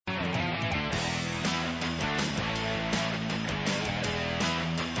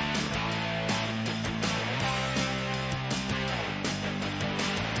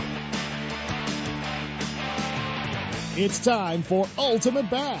It's time for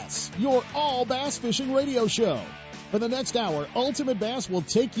Ultimate Bass, your all bass fishing radio show. For the next hour, Ultimate Bass will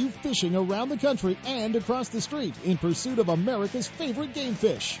take you fishing around the country and across the street in pursuit of America's favorite game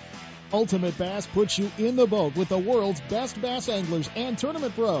fish. Ultimate Bass puts you in the boat with the world's best bass anglers and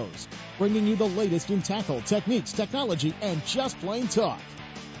tournament pros, bringing you the latest in tackle, techniques, technology, and just plain talk.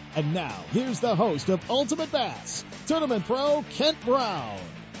 And now, here's the host of Ultimate Bass, Tournament Pro Kent Brown.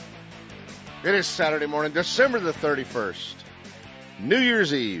 It is Saturday morning, December the 31st, New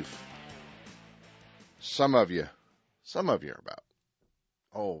Year's Eve. Some of you are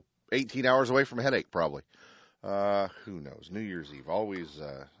about, 18 hours away from a headache probably. Who knows? New Year's Eve. Always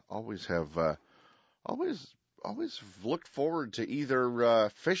looked forward to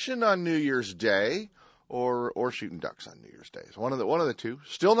either fishing on New Year's Day or shooting ducks on New Year's Day. It's one of the two.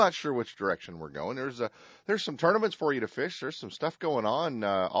 Still not sure which direction we're going. There's some tournaments for you to fish. There's some stuff going on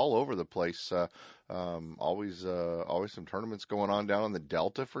all over the place. Always some tournaments going on down on the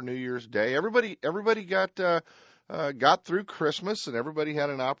Delta for New Year's Day. Everybody got through Christmas, and everybody had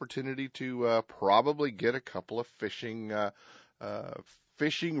an opportunity to probably get a couple of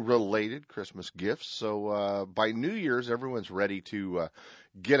fishing-related Christmas gifts. So by New Year's, everyone's ready to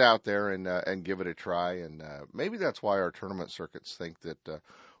get out there and give it a try. And maybe that's why our tournament circuits think that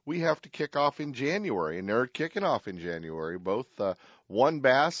we have to kick off in January, and they're kicking off in January. Both One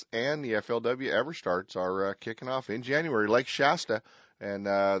Bass and the FLW Everstarts are kicking off in January, Lake Shasta, and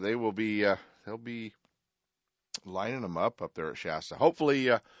they'll be lining them up there at Shasta.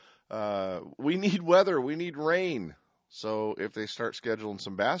 Hopefully, we need weather. We need rain. So if they start scheduling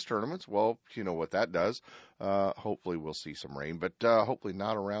some bass tournaments, well, you know what that does. Hopefully we'll see some rain, but hopefully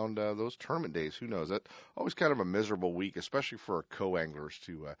not around those tournament days. Who knows? That's always kind of a miserable week, especially for our co-anglers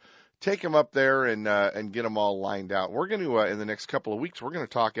to take them up there and get them all lined out. We're going to, in the next couple of weeks, we're going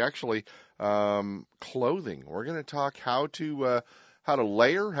to talk actually clothing. We're going to talk how to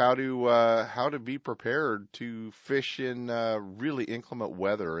layer, how to be prepared to fish in really inclement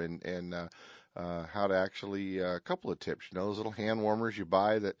weather, and how to actually a couple of tips. You know, those little hand warmers you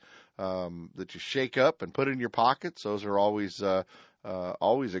buy that you shake up and put in your pockets. Those are always a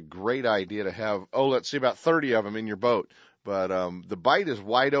great idea to have. Let's see, about 30 of them in your boat. But the bite is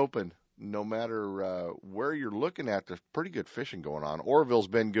wide open no matter where you're looking at. There's pretty good fishing going on. Oroville's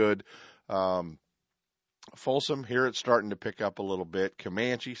been good. Folsom, here it's starting to pick up a little bit.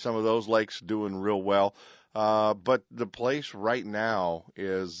 Comanche, some of those lakes doing real well. But the place right now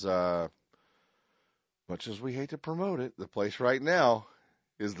is, much as we hate to promote it, the place right now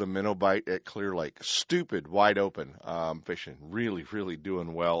is the minnow bite at Clear Lake. Stupid, wide open fishing. Really, really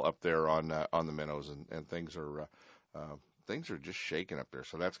doing well up there on the minnows, and things are just shaking up there.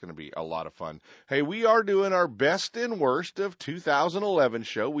 So that's going to be a lot of fun. Hey, we are doing our best and worst of 2011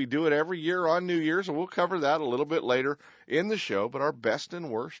 show. We do it every year on New Year's, and we'll cover that a little bit later in the show. But our best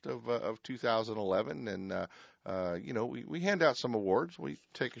and worst of 2011, and we hand out some awards. We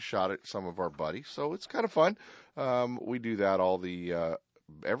take a shot at some of our buddies, so it's kind of fun. We do that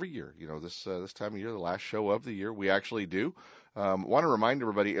every year. You know, this time of year, the last show of the year, we actually do. Want to remind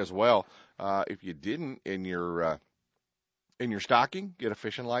everybody as well, if you didn't in your stocking get a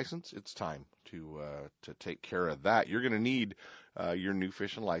fishing license, it's time to take care of that. You're going to need your new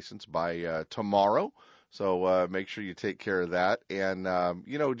fishing license by tomorrow. So make sure you take care of that. And,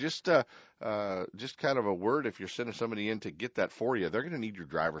 just kind of a word, if you're sending somebody in to get that for you, they're going to need your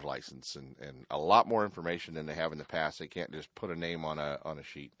driver's license and a lot more information than they have in the past. They can't just put a name on a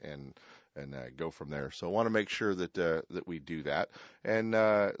sheet and go from there. So I want to make sure that we do that. And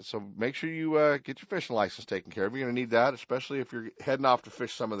so make sure you get your fishing license taken care of. You're going to need that, especially if you're heading off to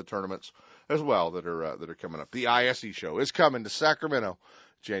fish some of the tournaments as well that are coming up. The ISE show is coming to Sacramento,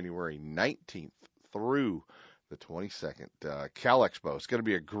 January 19th. Through the 22nd, Cal Expo. It's going to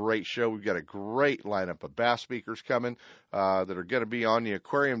be a great show. We've got a great lineup of bass speakers coming that are going to be on the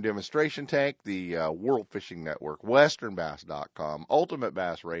aquarium demonstration tank, the World Fishing Network, westernbass.com, Ultimate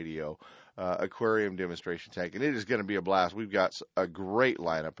Bass Radio, aquarium demonstration tank, and it is going to be a blast. We've got a great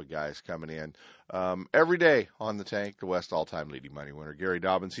lineup of guys coming in every day on the tank. The West all-time leading money winner, Gary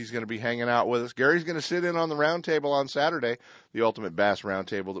Dobbins, he's going to be hanging out with us. Gary's going to sit in on the roundtable on Saturday, the Ultimate Bass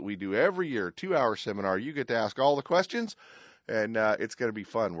Roundtable that we do every year, 2-hour seminar. You get to ask all the questions, and it's going to be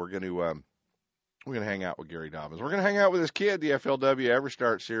fun. We're going to hang out with Gary Dobbins. We're going to hang out with his kid, the FLW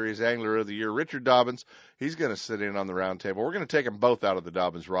Everstart Series Angler of the Year, Richard Dobbins. He's going to sit in on the round table. We're going to take them both out of the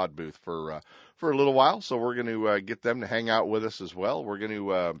Dobbins rod booth for a little while, so we're going to get them to hang out with us as well. We're going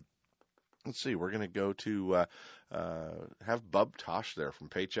to we're going to go to have Bub Tosh there from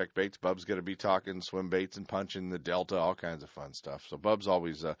Paycheck Baits. Bub's going to be talking swim baits and punching the Delta, all kinds of fun stuff. So Bub's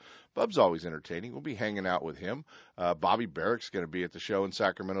always entertaining. We'll be hanging out with him. Bobby Barrick's going to be at the show in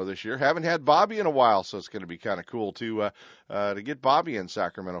Sacramento this year. Haven't had Bobby in a while, so it's going to be kind of cool to get Bobby in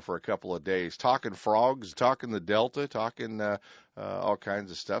Sacramento for a couple of days, talking frogs, talking the Delta, talking all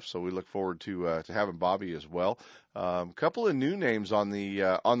kinds of stuff. So we look forward to having Bobby as well. Couple of new names on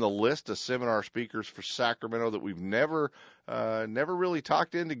the list of seminar speakers for Sacramento that we've never really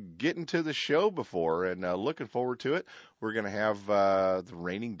talked into getting to the show before, and looking forward to it. We're going to have the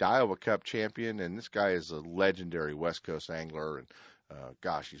reigning Iowa Cup champion, and this guy is a legendary West Coast angler, and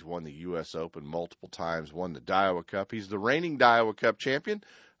he's won the U.S. Open multiple times, won the Iowa Cup. He's the reigning Iowa Cup champion,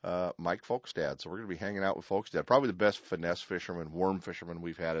 Mike Folkestad. So we're going to be hanging out with Folkestad, probably the best finesse fisherman, worm fisherman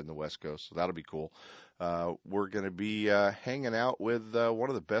we've had in the West Coast, so that'll be cool. We're going to be hanging out with one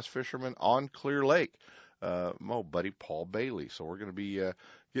of the best fishermen on Clear Lake, my buddy Paul Bailey. So we're going to be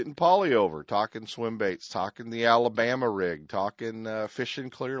getting Paulie over, talking swim baits, talking the Alabama rig, talking fishing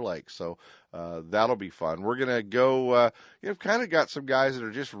Clear Lake. So that'll be fun. We're going to go, kind of got some guys that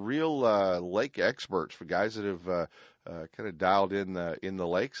are just real lake experts, for guys that have kind of dialed in the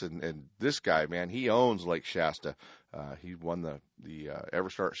lakes. And this guy, man, he owns Lake Shasta. He won the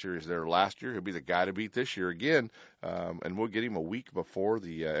EverStart Series there last year. He'll be the guy to beat this year again. And we'll get him a week before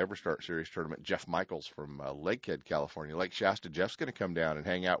the EverStart Series tournament. Jeff Michaels from Lakehead, California. Lake Shasta. Jeff's going to come down and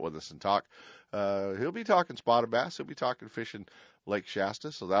hang out with us and talk. He'll be talking spotted bass. He'll be talking fishing Lake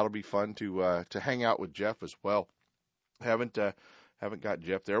Shasta. So that'll be fun to hang out with Jeff as well. Haven't got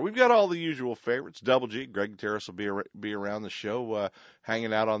Jeff there. We've got all the usual favorites. Double G, Greg Terrace will be around the show,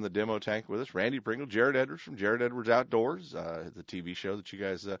 hanging out on the demo tank with us. Randy Pringle, Jared Edwards from Jared Edwards Outdoors, the TV show that you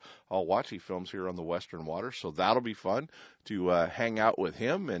guys all watch. He films here on the Western Waters, so that'll be fun to hang out with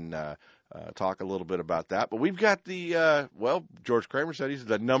him and talk a little bit about that. But we've got George Kramer said he's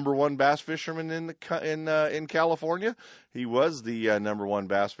the number one bass fisherman in California. He was the number one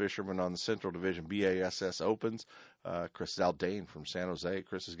bass fisherman on the Central Division BASS Opens. Chris Zaldane from San Jose.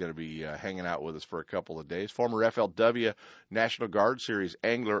 Chris is going to be hanging out with us for a couple of days. Former FLW National Guard Series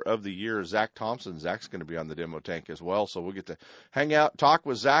Angler of the Year, Zach Thompson. Zach's going to be on the demo tank as well, so we'll get to hang out, talk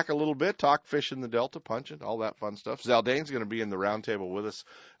with Zach a little bit, talk fishing the Delta, punching, all that fun stuff. Zaldane's going to be in the roundtable with us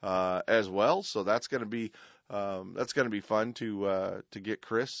as well, so that's going to be fun to get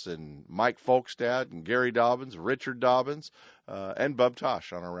Chris and Mike Folkestad and Gary Dobbins, Richard Dobbins, and Bub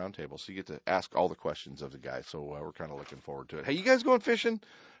Tosh on our roundtable. So you get to ask all the questions of the guys. So we're kind of looking forward to it. Hey, you guys going fishing?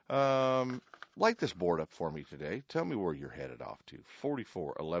 Light this board up for me today. Tell me where you're headed off to.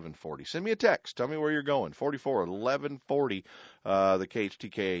 441140. Send me a text. Tell me where you're going. 441140. The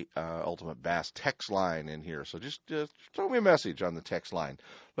KHTK Ultimate Bass text line in here. So just throw me a message on the text line.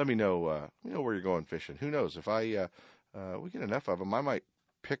 Let me know where you're going fishing. Who knows? If we get enough of them, I might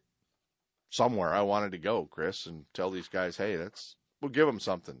pick somewhere I wanted to go, Chris, and tell these guys, hey, we'll give them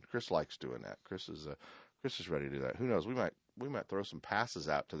something. Chris likes doing that. Chris is ready to do that. Who knows? We might throw some passes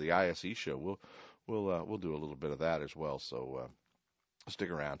out to the ISE show. We'll do a little bit of that as well. So stick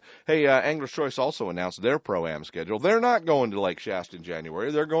around. Hey, Angler's Choice also announced their Pro-Am schedule. They're not going to Lake Shasta in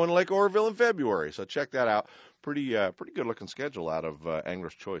January. They're going to Lake Oroville in February. So check that out. Pretty good looking schedule out of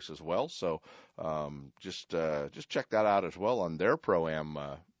Angler's Choice as well. So just check that out as well on their Pro-Am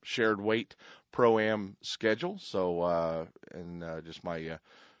shared weight Pro-Am schedule. So just my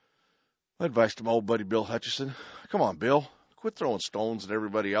advice to my old buddy Bill Hutchison. Come on, Bill. Quit throwing stones at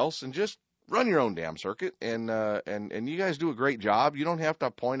everybody else and just run your own damn circuit. And you guys do a great job. You don't have to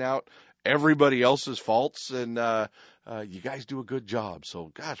point out everybody else's faults, and you guys do a good job.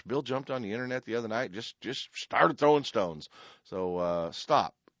 So, gosh, Bill jumped on the internet the other night, just started throwing stones. So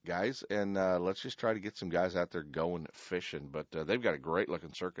stop, guys, and let's just try to get some guys out there going fishing. But they've got a great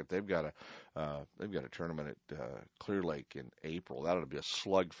looking circuit. They've got a tournament at Clear Lake in April. That'll be a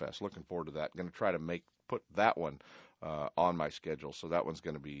slugfest. Looking forward to that. Going to try to put that one on my schedule. So that one's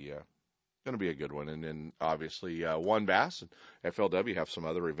going to be a good one. And then obviously One Bass and FLW have some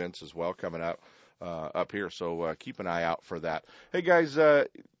other events as well coming out up here. So keep an eye out for that. Hey guys,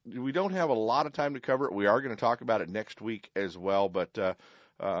 we don't have a lot of time to cover it. We are going to talk about it next week as well. But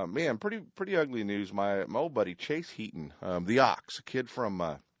man, pretty ugly news. My old buddy Chase Heaton, the Ox, a kid from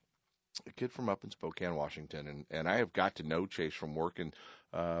up in Spokane, Washington, and I have got to know Chase from working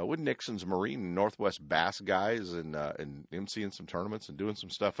with Nixon's Marine Northwest Bass guys and emceeing some tournaments and doing some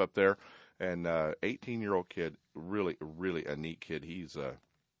stuff up there. And 18-year-old kid, really a neat kid. He's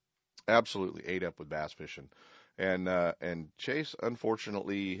absolutely ate up with bass fishing. And Chase,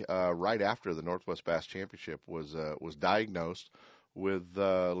 unfortunately, right after the Northwest Bass Championship, was diagnosed with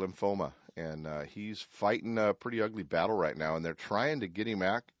lymphoma, and he's fighting a pretty ugly battle right now, and they're trying to get him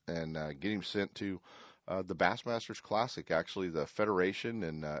back and get him sent to the Bassmasters Classic. Actually, the Federation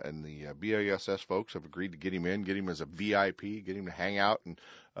and the BASS folks have agreed to get him as a VIP, get him to hang out and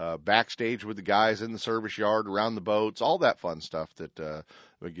backstage with the guys in the service yard, around the boats, all that fun stuff that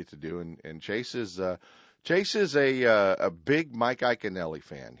we get to do. And Chase is a big Mike Iaconelli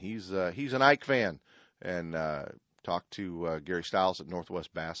fan. He's an Ike fan, and talked to Gary Stiles at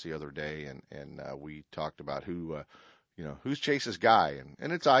Northwest Bass the other day, and we talked about who's Chase's guy,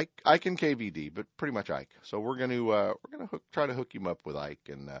 and it's Ike and KVD, but pretty much Ike. So we're gonna try to hook him up with Ike,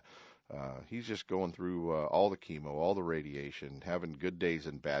 and he's just going through all the chemo, all the radiation, having good days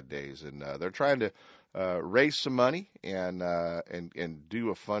and bad days, and they're trying to raise some money and do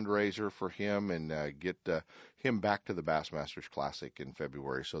a fundraiser for him and get him back to the Bassmasters Classic in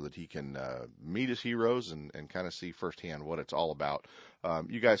February so that he can meet his heroes and kind of see firsthand what it's all about.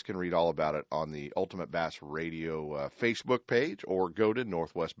 You guys can read all about it on the Ultimate Bass Radio Facebook page, or go to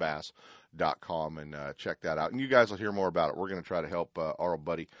northwestbass.com and check that out. And you guys will hear more about it. We're going to try to help our old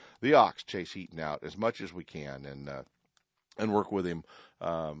buddy, the Ox, Chase Heaton, out as much as we can and work with him.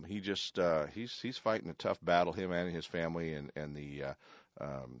 He's fighting a tough battle, him and his family, and the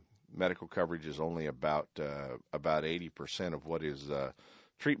medical coverage is only about 80% of what his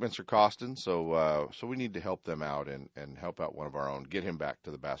treatments are costing. So we need to help them out and help out one of our own, get him back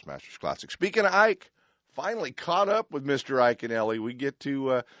to the Bassmasters Classic. Speaking of Ike, finally caught up with Mr. Iaconelli. We get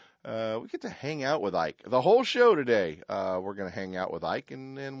to hang out with Ike the whole show today. We're going to hang out with Ike,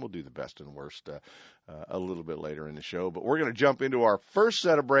 and we'll do the best and worst a little bit later in the show. But we're going to jump into our first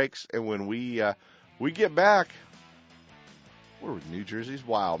set of breaks, and when we get back, we're with New Jersey's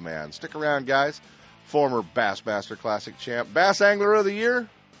Wild Man. Stick around, guys. Former Bassmaster Classic champ, Bass Angler of the Year,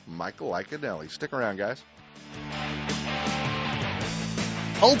 Michael Iaconelli. Stick around, guys.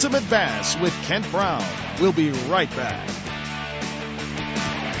 Ultimate Bass with Kent Brown. We'll be right back.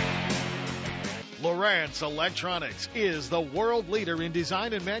 Lowrance Electronics is the world leader in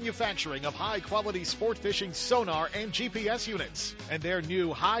design and manufacturing of high-quality sport fishing sonar and GPS units. And their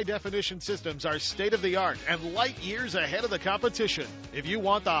new high-definition systems are state-of-the-art and light years ahead of the competition. If you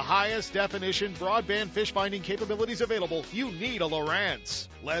want the highest definition broadband fish finding capabilities available, you need a Lowrance.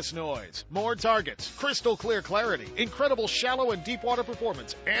 Less noise, more targets, crystal clear clarity, incredible shallow and deep water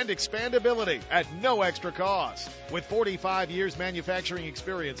performance, and expandability at no extra cost. With 45 years manufacturing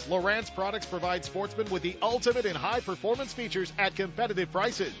experience, Lowrance products provide sportsmen with the ultimate in high-performance features at competitive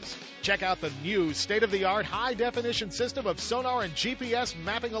prices. Check out the new state-of-the-art high-definition system of sonar and GPS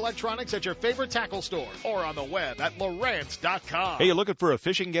mapping electronics at your favorite tackle store or on the web at Lowrance.com. Hey, you looking for a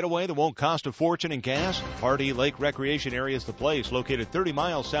fishing getaway that won't cost a fortune in gas? Pardee Lake Recreation Area is the place, located 30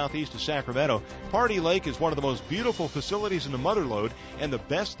 miles southeast of Sacramento. Pardee Lake is one of the most beautiful facilities in the Motherlode, and the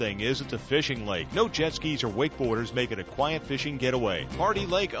best thing is it's a fishing lake. No jet skis or wakeboarders make it a quiet fishing getaway. Pardee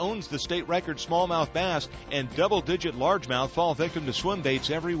Lake owns the state record smallmouth bass, and double-digit largemouth fall victim to swim baits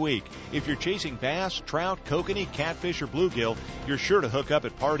every week. If you're chasing bass, trout, kokanee, catfish, or bluegill, you're sure to hook up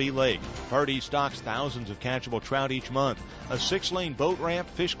at Pardee Lake. Pardee stocks thousands of catchable trout each month. A 6-lane boat ramp,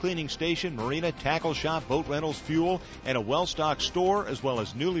 fish cleaning station, marina, tackle shop, boat rentals, fuel, and a well-stocked store, as well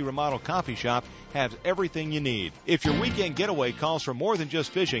as newly remodeled coffee shop, has everything you need. If your weekend getaway calls for more than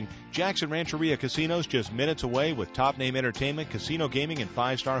just fishing, Jackson Rancheria Casino's just minutes away with top-name entertainment, casino gaming, and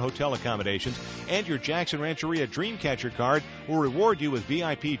 5-star hotel accommodations. And your Jackson Rancheria Dreamcatcher card will reward you with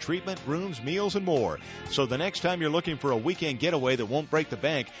VIP treatment, rooms, meals, and more. So the next time you're looking for a weekend getaway that won't break the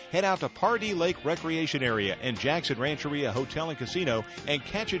bank, head out to Pardee Lake Recreation Area and Jackson Rancheria Hotel and Casino and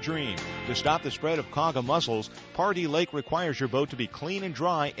catch a dream. To stop the spread of quagga mussels, Pardee Lake requires your boat to be clean and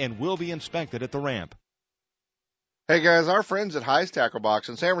dry and will be inspected at the ramp. Hey guys, our friends at High's Tackle Box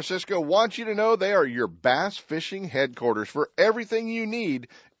in San Francisco want you to know they are your bass fishing headquarters for everything you need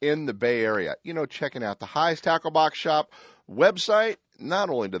in the Bay Area. You know, checking out the High's Tackle Box shop website, not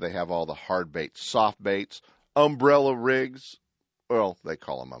only do they have all the hard baits, soft baits, umbrella rigs, well, they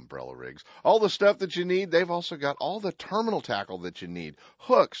call them umbrella rigs, all the stuff that you need. They've also got all the terminal tackle that you need,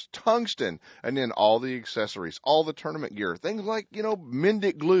 hooks, tungsten, and then all the accessories, all the tournament gear, things like,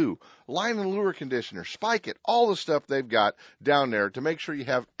 Mindic glue, line and lure conditioner, spike it, all the stuff they've got down there to make sure you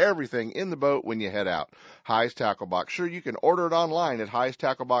have everything in the boat when you head out. High's Tackle Box. Sure, you can order it online at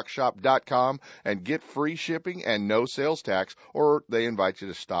highstackleboxshop.com and get free shipping and no sales tax, or they invite you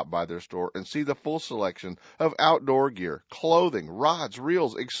to stop by their store and see the full selection of outdoor gear, clothing, rods,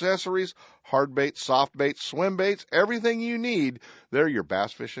 reels, accessories, hard baits, soft baits, swim baits, everything you need. They're your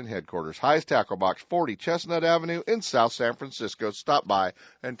bass fishing headquarters. High's Tackle Box, 40 Chestnut Avenue in South San Francisco. Stop by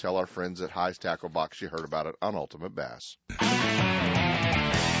and tell our friends at High's Tackle Box you heard about it on Ultimate Bass.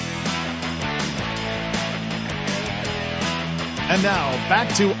 And now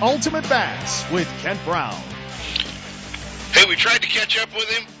back to Ultimate Bass with Kent Brown. Hey, we tried to catch up with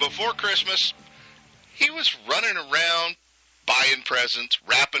him before Christmas. He was running around buying presents,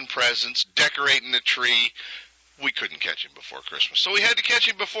 wrapping presents, decorating the tree. We couldn't catch him before Christmas, so we had to catch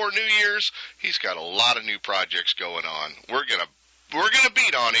him before New Year's. He's got a lot of new projects going on. We're gonna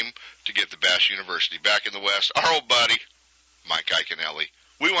beat on him to get the Bass University back in the West. Our old buddy, Mike Iaconelli.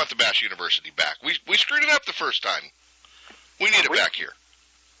 We want the Bass University back. We screwed it up the first time. We need it back here.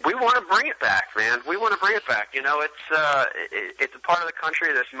 We want to bring it back, man. We want to bring it back. You know, it's a part of the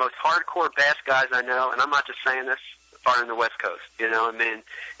country that's the most hardcore bass guys I know, and I'm not just saying this, are in the West Coast. You know, I mean,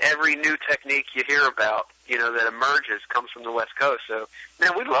 every new technique you hear about, you know, that emerges comes from the West Coast. So,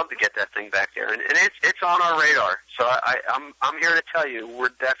 man, we'd love to get that thing back there, and it's on our radar. So I'm here to tell you, we're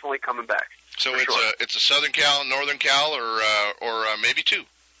definitely coming back. So it's a Southern Cal, Northern Cal, or maybe two.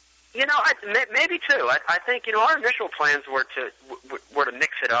 You know, maybe two. I think, you know, our initial plans were to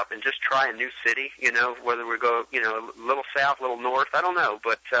mix it up and just try a new city, you know, whether we go, you know, a little south, a little north, I don't know.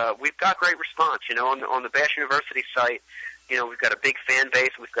 But we've got great response, you know, on the Bass University site. You know, we've got a big fan base.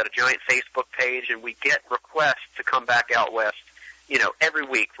 We've got a giant Facebook page, and we get requests to come back out west. You know, every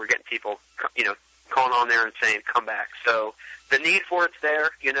week we're getting people, you know, calling on there and saying, come back. So the need for it's there.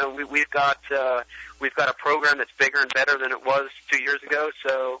 You know, we've got a program that's bigger and better than it was 2 years ago.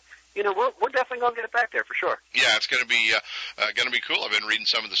 So, you know, we're definitely going to get it back there for sure. Yeah, it's going to be cool. I've been reading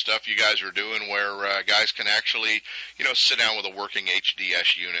some of the stuff you guys are doing where guys can actually, you know, sit down with a working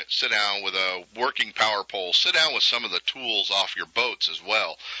HDS unit, sit down with a working power pole, sit down with some of the tools off your boats as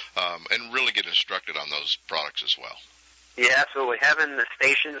well, and really get instructed on those products as well. Yeah, absolutely. Having the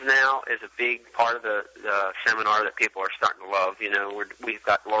stations now is a big part of the seminar that people are starting to love. You know, we've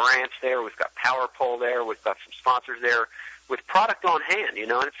got Lowrance there, we've got Power Pole there, we've got some sponsors there with product on hand. You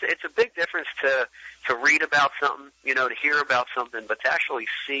know, and it's a big difference to read about something, you know, to hear about something, but to actually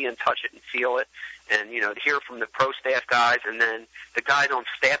see and touch it and feel it, and, you know, to hear from the pro staff guys and then the guys on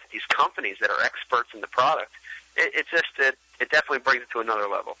staff at these companies that are experts in the product. It definitely brings it to another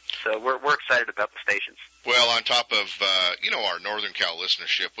level. So we're excited about the stations. Well, on top of, you know, our Northern Cal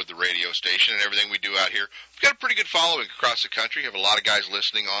listenership with the radio station and everything we do out here, we've got a pretty good following across the country. We have a lot of guys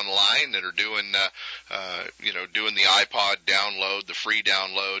listening online that are doing, you know, doing the iPod download, the free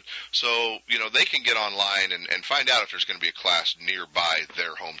download. So, you know, they can get online and find out if there's going to be a class nearby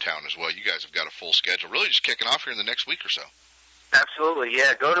their hometown as well. You guys have got a full schedule, really just kicking off here in the next week or so. Absolutely,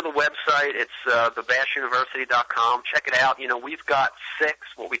 yeah. Go to the website. It's thebassuniversity.com. Check it out. You know, we've got 6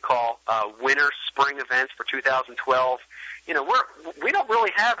 what we call winter spring events for 2012. You know, we don't really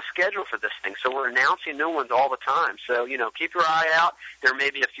have a schedule for this thing, so we're announcing new ones all the time. So, you know, keep your eye out. There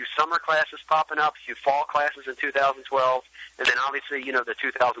may be a few summer classes popping up, a few fall classes in 2012, and then obviously, you know, the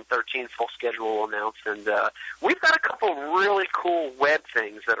 2013 full schedule will announce. And we've got a couple really cool web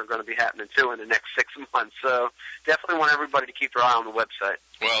things that are going to be happening too in the next 6 months. So definitely want everybody to keep their eye on the website.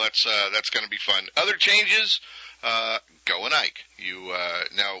 Well, that's going to be fun. Other changes, Go and Ike.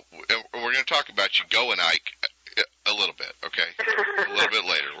 Now we're going to talk about you, Go and Ike, a little bit, okay? A little bit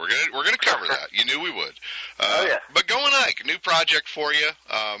later. We're gonna cover that. You knew we would. Oh yeah. But Go and Ike, new project for you.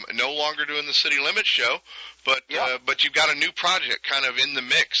 No longer doing the City Limits show, but you've got a new project kind of in the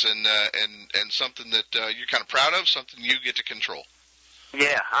mix and something that you're kind of proud of, something you get to control.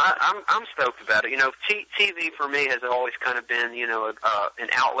 Yeah, I'm stoked about it. You know, TV for me has always kind of been, you know, an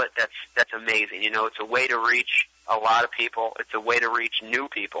outlet that's amazing. You know, it's a way to reach a lot of people. It's a way to reach new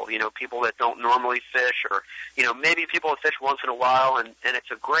people, you know, people that don't normally fish, or, you know, maybe people that fish once in a while, and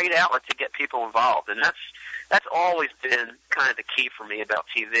it's a great outlet to get people involved. And that's always been kind of the key for me about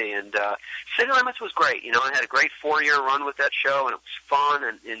TV. And City Limits was great. You know, I had a great 4-year run with that show, and it was fun,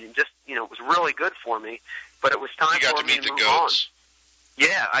 and just, you know, it was really good for me. But it was time for me to move on.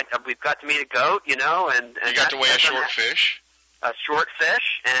 Yeah, we've got to meet a goat, you know, and you got to weigh a short fish. A short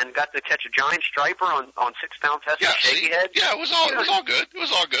fish, and got to catch a giant striper on 6-pound test with shaky head. Yeah, it was all good. It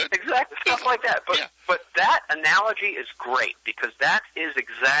was all good. Exactly, stuff like that. But that analogy is great, because that is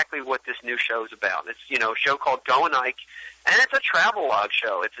exactly what this new show is about. It's, you know, a show called Go and Ike, and it's a travel log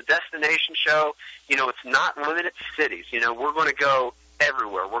show. It's a destination show. You know, it's not limited to cities. You know, we're going to go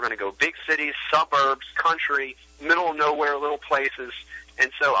everywhere. We're going to go big cities, suburbs, country, middle of nowhere, little places. And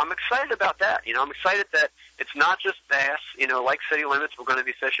so I'm excited about that. You know, I'm excited that it's not just bass. You know, like City Limits, we're going to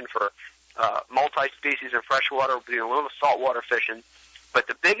be fishing for multi-species in freshwater. We're doing a little saltwater fishing. But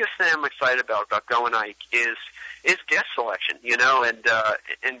the biggest thing I'm excited about Go and Ike is guest selection. You know,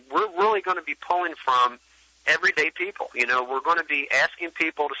 and we're really going to be pulling from everyday people. You know, we're going to be asking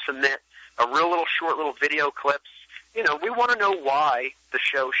people to submit a real little short little video clips we want to know why the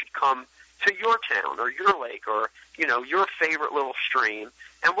show should come to your town or your lake or, your favorite little stream.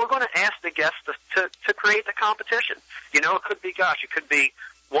 And we're going to ask the guests to create the competition. It could be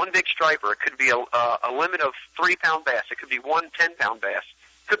one big striper. It could be a limit of 3-pound bass. It could be 1 10-pound bass.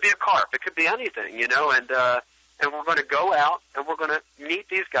 It could be a carp. It could be anything, and we're going to go out and we're going to meet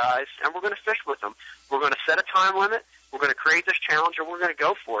these guys and we're going to fish with them. We're going to set a time limit. We're going to create this challenge and we're going to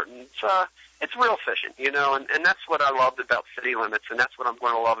go for it. And it's real fishing, and that's what I loved about City Limits, and that's what I'm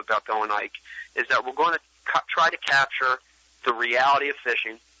going to love about Going Ike, is that we're going to try to capture the reality of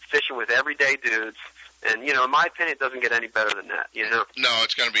fishing with everyday dudes. And in my opinion, it doesn't get any better than that. No,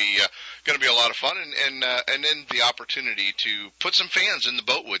 it's going to be a lot of fun, and then the opportunity to put some fans in the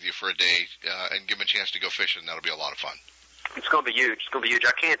boat with you for a day and give them a chance to go fishing. That'll be a lot of fun. It's going to be huge. It's going to be huge.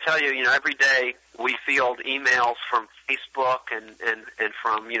 I can't tell you. Every day we field emails from Facebook and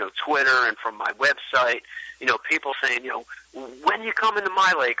from Twitter and from my website. People saying, when you come into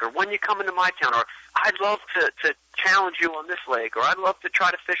my lake or when you come into my town, or I'd love to challenge you on this lake, or I'd love to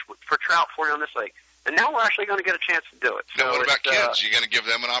try to fish for trout for you on this lake. And now we're actually going to get a chance to do it. Now, what about kids? You going to give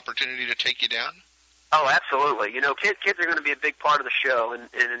them an opportunity to take you down? Oh, absolutely. Kids are going to be a big part of the show, and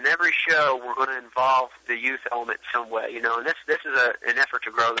in every show we're going to involve the youth element in some way. And this is an effort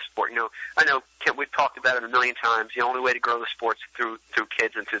to grow the sport. I know, Kent, we've talked about it a million times. The only way to grow the sport's through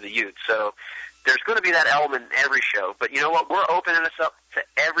kids and through the youth. So there's going to be that element in every show. But you know what? We're opening this up to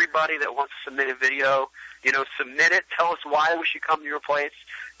everybody that wants to submit a video. Submit it. Tell us why we should come to your place.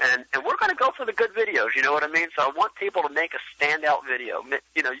 And we're going to go for the good videos, you know what I mean? So I want people to make a standout video.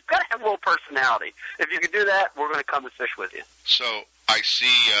 You've got to have a little personality. If you can do that, we're going to come and fish with you. So I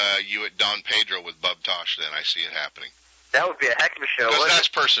see you at Don Pedro with Bub Tosh then. I see it happening. That would be a heck of a show. Because that's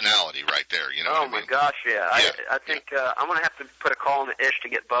personality right there, Oh, what I mean? My gosh, yeah. I think I'm going to have to put a call in the Ish to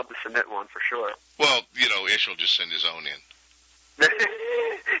get Bub to submit one for sure. Well, Ish will just send his own in.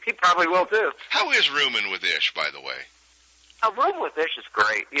 He probably will, too. How is rooming with Ish, by the way? A room with Ish is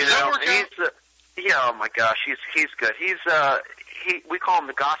great. Oh my gosh, he's good. We call him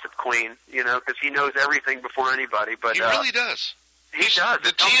the gossip queen, because he knows everything before anybody. But he really does. He does.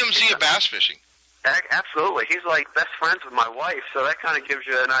 The TMZ of bass fishing. Absolutely, he's like best friends with my wife, so that kind of gives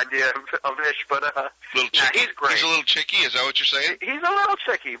you an idea of Ish. But little chicky. He's great. He's a little chicky. Is that what you're saying? He's a little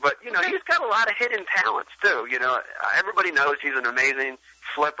chicky, but he's got a lot of hidden talents too. Everybody knows he's an amazing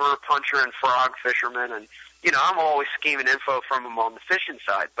flipper, puncher, and frog fisherman, and I'm always scheming info from him on the fishing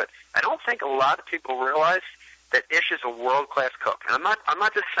side, but I don't think a lot of people realize that Ish is a world-class cook. And I'm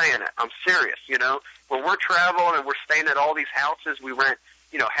not just saying it. I'm serious, When we're traveling and we're staying at all these houses, we rent,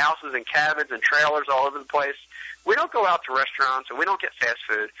 houses and cabins and trailers all over the place. We don't go out to restaurants and we don't get fast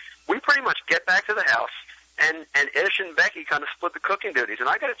food. We pretty much get back to the house, and Ish and Becky kind of split the cooking duties. And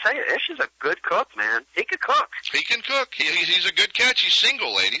I got to tell you, Ish is a good cook, man. He can cook. He can cook. He's a good catch. He's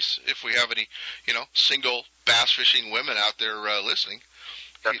single, ladies. If we have any, single bass fishing women out there listening.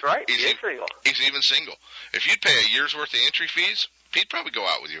 That's right. He is single. He's even single. If you'd pay a year's worth of entry fees, he'd probably go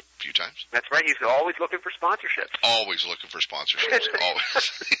out with you a few times. That's right. He's always looking for sponsorships. Always looking for sponsorships.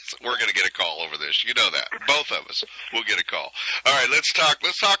 Always. We're going to get a call over this. You know that. Both of us will get a call. All right, let's talk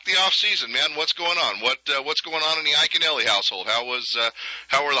the off season, man. What's going on? What's going on in the Iaconelli household? How were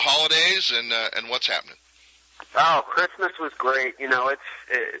the holidays and what's happening? Oh, Christmas was great.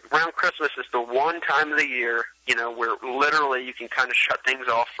 Around Christmas is the one time of the year, where literally you can kind of shut things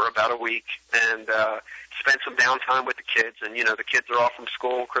off for about a week and spend some downtime with the kids. And the kids are off from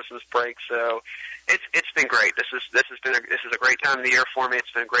school, Christmas break, so it's been great. This is a great time of the year for me.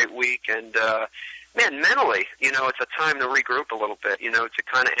 It's been a great week, and man, mentally, it's a time to regroup a little bit. To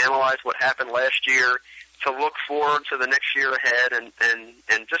kind of analyze what happened last year, to look forward to the next year ahead,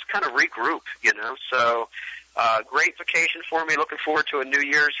 and just kind of regroup. So. Great vacation for me. Looking forward to a New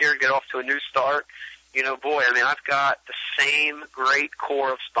Year's here to get off to a new start. I've got the same great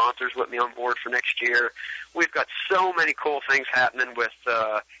core of sponsors with me on board for next year. We've got so many cool things happening with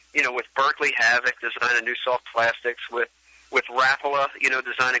Berkeley Havoc designing new soft plastics, with Rapala,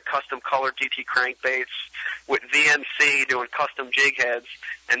 designing custom colored GT crankbaits, with VMC doing custom jig heads,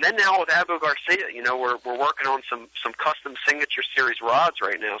 and then now with Abu Garcia, we're working on some custom signature series rods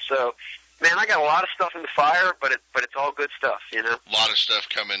right now. So. Man, I got a lot of stuff in the fire, but it's all good stuff, A lot of stuff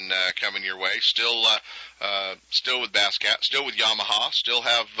coming your way. Still with Basscat, still with Yamaha, still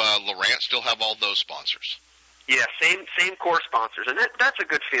have Lowrance, still have all those sponsors. Yeah, same core sponsors, and that's a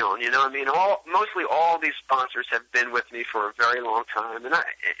good feeling, Mostly all these sponsors have been with me for a very long time, and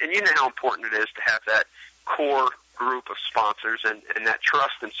you know how important it is to have that core group of sponsors and that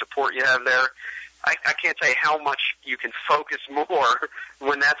trust and support you have there. I can't tell you how much you can focus more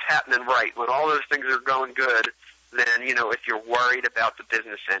when that's happening right. When all those things are going good, than, if you're worried about the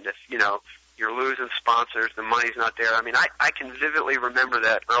business end. If, you're losing sponsors, the money's not there. I mean, I can vividly remember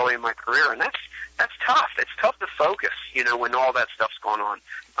that early in my career, and that's tough. It's tough to focus, when all that stuff's going on.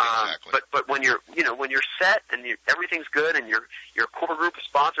 Exactly. But when you're set and everything's good and your core group of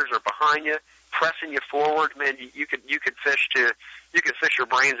sponsors are behind you, pressing you forward, man, you could fish your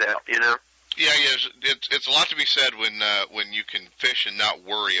brains out, Yeah, it's a lot to be said when you can fish and not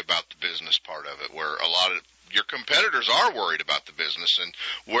worry about the business part of it, where a lot of your competitors are worried about the business and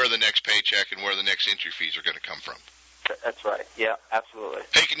where the next paycheck and where the next entry fees are going to come from. That's right. Yeah, absolutely.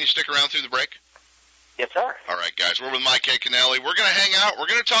 Hey, can you stick around through the break? Yes, sir. All right, guys. We're with Mike Canelli. We're going to hang out. We're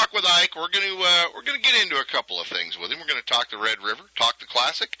going to talk with Ike. We're going to get into a couple of things with him. We're going to talk the Red River, talk the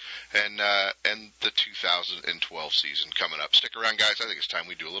Classic, and the 2012 season coming up. Stick around, guys. I think it's time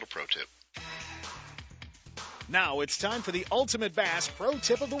we do a little pro tip. Now it's time for the Ultimate Bass Pro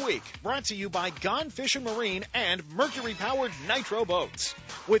Tip of the Week, brought to you by Gone Fishing Marine and Mercury-powered Nitro boats.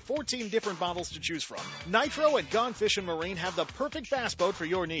 With 14 different models to choose from, Nitro and Gone Fishing Marine have the perfect bass boat for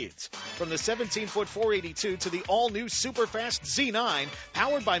your needs. From the 17-foot 482 to the all-new super-fast Z9,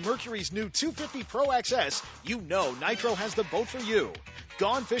 powered by Mercury's new 250 Pro XS, Nitro has the boat for you.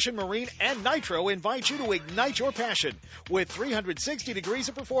 Gone Fishing Marine and Nitro invite you to ignite your passion with 360 degrees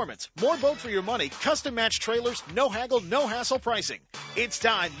of performance, more boat for your money, custom-matched trailers, no haggle, no hassle pricing. It's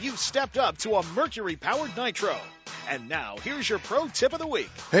time you stepped up to a Mercury-powered Nitro. And now, here's your pro tip of the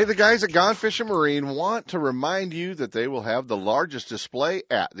week. Hey, the guys at Gone Fishing Marine want to remind you that they will have the largest display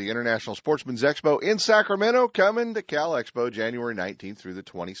at the International Sportsman's Expo in Sacramento coming to Cal Expo January 19th through the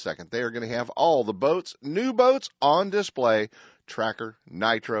 22nd. They are going to have all the boats, new boats on display, Tracker,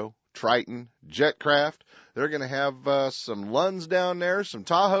 Nitro, Triton, Jetcraft. They're going to have some Lunds down there, some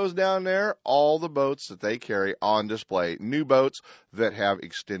Tahoes down there, all the boats that they carry on display. New boats that have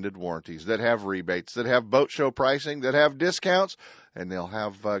extended warranties, that have rebates, that have boat show pricing, that have discounts, and they'll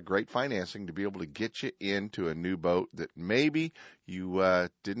have great financing to be able to get you into a new boat that maybe you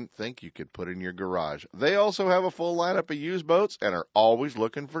didn't think you could put in your garage. They also have a full lineup of used boats and are always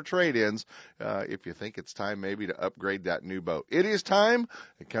looking for trade-ins if you think it's time maybe to upgrade that new boat. It is time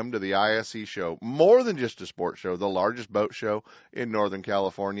to come to the ISE show. More than just a sports show, the largest boat show in Northern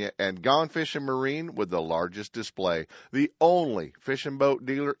California, and Gone Fishing Marine with the largest display. The only fishing boat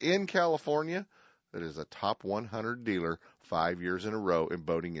dealer in California that is a top 100 dealer 5 years in a row in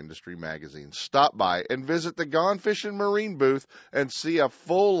Boating Industry Magazine. Stop by and visit the Gone Fishing Marine booth and see a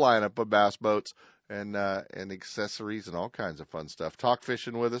full lineup of bass boats and accessories and all kinds of fun stuff. Talk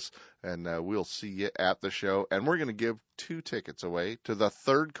fishing with us, and we'll see you at the show. And we're going to give 2 tickets away to the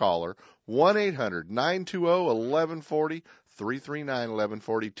third caller, 1-800-920-1140,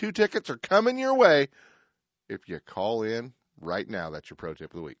 339-1140. 2 tickets are coming your way if you call in right now. That's your pro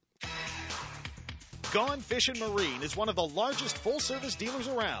tip of the week. Gone Fishing Marine is one of the largest full-service dealers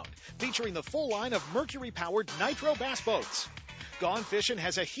around, featuring the full line of Mercury-powered Nitro bass boats. Gone Fishing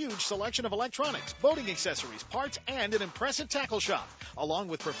has a huge selection of electronics, boating accessories, parts, and an impressive tackle shop, along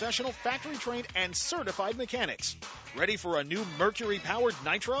with professional factory-trained and certified mechanics. Ready for a new Mercury-powered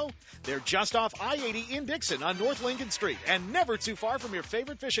Nitro? They're just off I-80 in Dixon on North Lincoln Street and never too far from your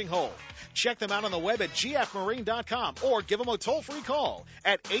favorite fishing hole. Check them out on the web at gfmarine.com or give them a toll-free call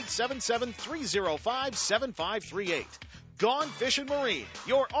at 877-305-7538. Gone Fishing Marine,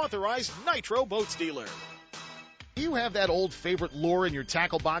 your authorized Nitro boats dealer. Do you have that old favorite lure in your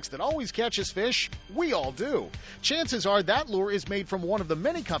tackle box that always catches fish? We all do. Chances are that lure is made from one of the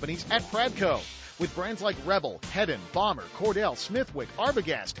many companies at Pradco. With brands like Rebel, Hedden, Bomber, Cordell, Smithwick,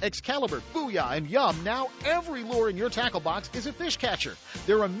 Arbogast, Excalibur, Booyah, and Yum, now every lure in your tackle box is a fish catcher.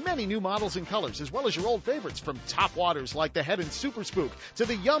 There are many new models and colors, as well as your old favorites, from top waters like the Hedden Super Spook to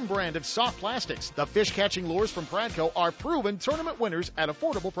the Yum brand of soft plastics. The fish-catching lures from Pradco are proven tournament winners at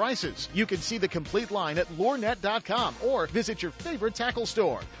affordable prices. You can see the complete line at lurenet.com or visit your favorite tackle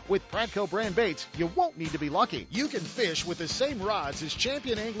store. With Pradco brand baits, you won't need to be lucky. You can fish with the same rods as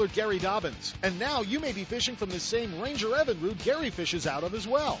champion angler Gary Dobbins. And now you may be fishing from the same Ranger Evinrude Gary fishes out of as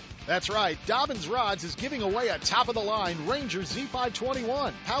well. That's right, Dobbins Rods is giving away a top-of-the-line Ranger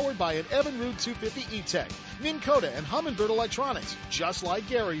Z521, powered by an Evinrude 250 E-Tech, Minn Kota, and Humminbird electronics, just like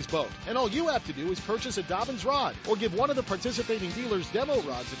Gary's boat. And all you have to do is purchase a Dobbins rod or give one of the participating dealers' demo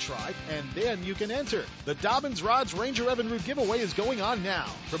rods a try, and then you can enter. The Dobbins Rods Ranger Evinrude giveaway is going on now.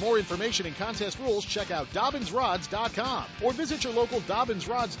 For more information and contest rules, check out DobbinsRods.com or visit your local Dobbins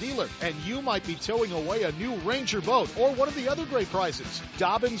Rods dealer, and you might be towing away a new Ranger boat or one of the other great prizes.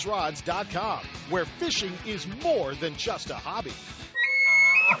 DobbinsRods.com, where fishing is more than just a hobby.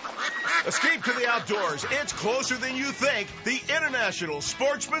 Escape to the outdoors. It's closer than you think. The International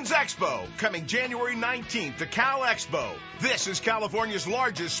Sportsman's Expo, coming January 19th to Cal Expo. This is California's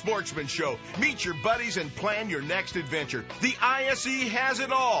largest sportsman show. Meet your buddies and plan your next adventure. The ISE has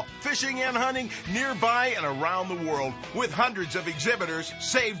it all. Fishing and hunting nearby and around the world. With hundreds of exhibitors,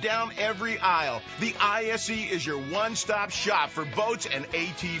 save down every aisle. The ISE is your one-stop shop for boats and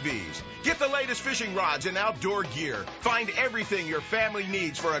ATVs. Get the latest fishing rods and outdoor gear. Find everything your family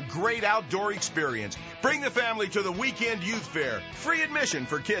needs for a great outdoor experience. Bring the family to the Weekend Youth Fair. Free admission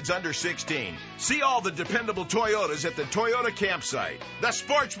for kids under 16. See all the dependable Toyotas at the Toyota campsite. The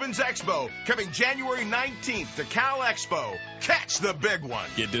Sportsman's Expo, coming January 19th to Cal Expo. Catch the big one.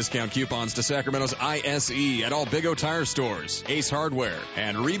 Get discount coupons to Sacramento's ISE at all Big O Tire stores, Ace Hardware,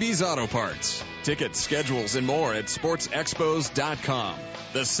 and Reeby's Auto Parts. Tickets, schedules, and more at sportsexpos.com.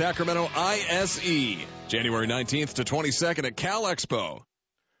 The Sacramento ISE, January 19th to 22nd at Cal Expo.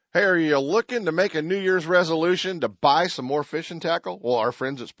 Hey, are you looking to make a New Year's resolution to buy some more fishing tackle? Well, our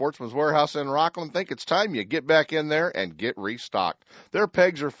friends at Sportsman's Warehouse in Rockland think it's time you get back in there and get restocked. Their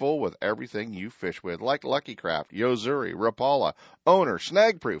pegs are full with everything you fish with, like Lucky Craft, Yozuri, Rapala, Owner,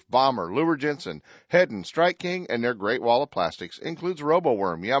 Snagproof, Bomber, Lure Jensen, Heddon, Strike King, and their great wall of plastics includes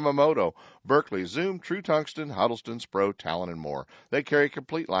Roboworm, Yamamoto, Berkeley, Zoom, True Tungsten, Huddleston, Spro, Talon, and more. They carry a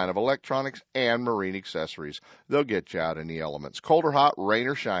complete line of electronics and marine accessories. They'll get you out in the elements. Cold or hot, rain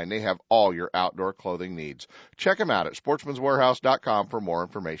or shine, they have all your outdoor clothing needs. Check them out at sportsmanswarehouse.com for more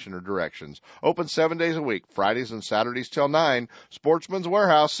information or directions. Open 7 days a week, Fridays and Saturdays till 9. Sportsman's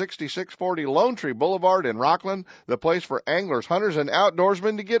Warehouse, 6640 Lone Tree Boulevard in Rockland, the place for anglers, hunters, and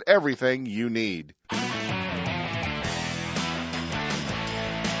outdoorsmen to get everything you need.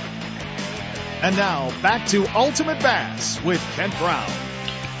 And now, back to Ultimate Bass with Kent Brown.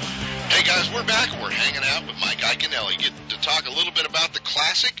 Hey guys, we're back. We're hanging out with Mike Iaconelli. Get to talk a little bit about the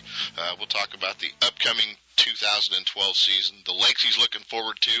Classic. We'll talk about the upcoming 2012 season, the lakes he's looking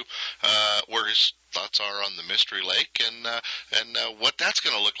forward to, where his thoughts are on the Mystery Lake, and what that's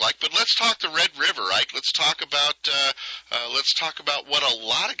going to look like. But let's talk the Red River, right? Let's talk about what a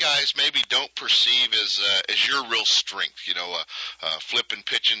lot of guys maybe don't perceive as your real strength. You know, flipping,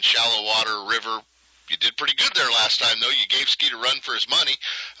 pitching, shallow water river. You did pretty good there last time, though. You gave Skeet a run for his money.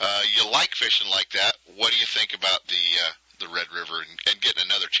 You like fishing like that. What do you think about the Red River and getting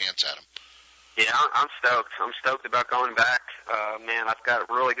another chance at him? Yeah, I'm stoked. I'm stoked about going back. Man, I've got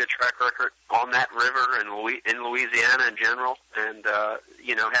a really good track record on that river and in Louisiana in general, and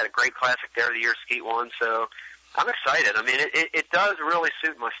had a great Classic there the year Skeet won. So I'm excited. I mean, it does really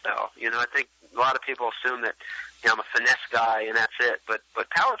suit my style. You know, I think a lot of people assume that I'm a finesse guy and that's it, but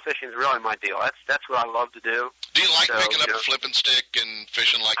power fishing is really my deal. That's what I love to do. Do you like picking up a flipping stick and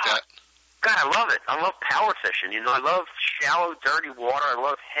fishing like that? God, I love it. I love power fishing. You know, I love shallow, dirty water. I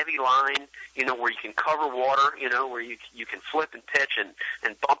love heavy line, where you can cover water, where you can flip and pitch and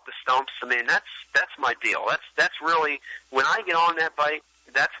bump the stumps. I mean, that's my deal. That's really, when I get on that bite,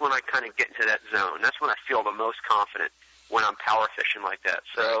 that's when I kind of get into that zone. That's when I feel the most confident, when I'm power fishing like that.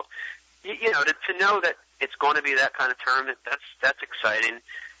 So, to know that it's going to be that kind of tournament, that's exciting.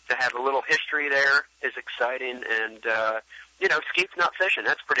 To have a little history there is exciting, and Skeet's not fishing.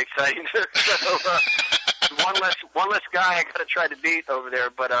 That's pretty exciting too. So one less guy I got to try to beat over there.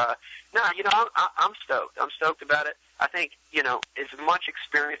 But I'm stoked. I'm stoked about it. I think as much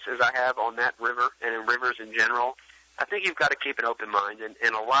experience as I have on that river and in rivers in general, I think you've got to keep an open mind,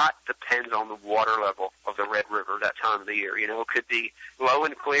 and a lot depends on the water level of the Red River that time of the year. It could be low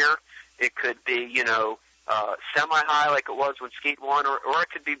and clear. It could be semi-high like it was when Skeet won, or it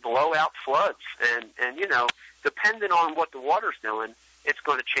could be blowout floods. And depending on what the water's doing, it's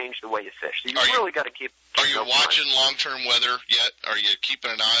going to change the way you fish. So you really got to keep Are you watching long-term weather yet? Are you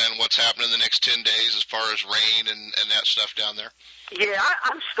keeping an eye on what's happening in the next 10 days as far as rain and that stuff down there? Yeah,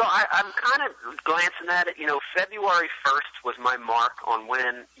 I'm kind of glancing at it. February 1st was my mark on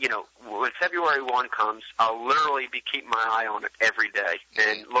when February 1 comes, I'll literally be keeping my eye on it every day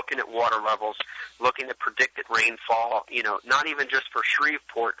and looking at water levels, looking at predicted rainfall, not even just for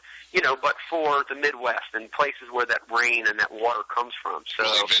Shreveport, but for the Midwest and places where that rain and that water comes from. So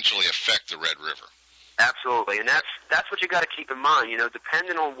will eventually affect the Red River. Absolutely, and that's what you got to keep in mind.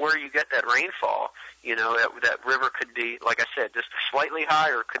 Depending on where you get that rainfall, that river could be, like I said, just slightly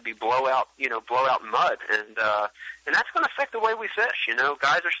higher. It could be blowout mud, and that's going to affect the way we fish.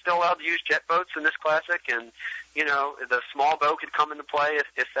 Guys are still allowed to use jet boats in this Classic, and the small boat could come into play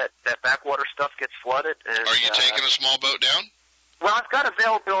if that backwater stuff gets flooded. And, are you taking a small boat down? Well, I've got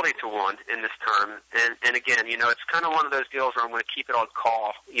availability to one in this term, and again, it's kind of one of those deals where I'm going to keep it on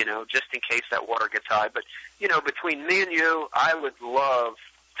call, just in case that water gets high. But, between me and you, I would love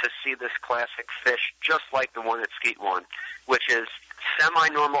to see this classic fish just like the one that Skeet won, which is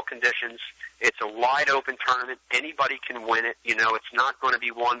semi-normal conditions. It's a wide-open tournament. Anybody can win it. You know, it's not going to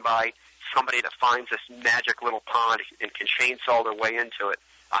be won by somebody that finds this magic little pond and can chainsaw their way into it.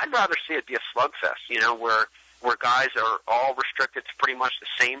 I'd rather see it be a slugfest, you know, where guys are all restricted to pretty much the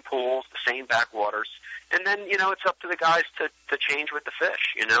same pools, the same backwaters, and then, you know, it's up to the guys to change with the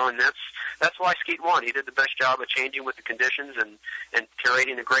fish, you know, and that's why Skeet won. He did the best job of changing with the conditions and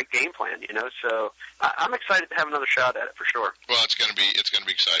curating a great game plan, you know, so I'm excited to have another shot at it for sure. Well, it's going to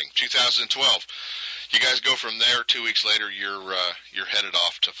be exciting. 2012. You guys go from there. 2 weeks later, you're headed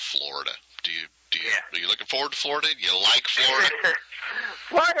off to Florida. Are you looking forward to Florida? Do you like Florida?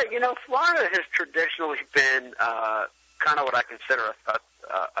 Florida has traditionally been kind of what I consider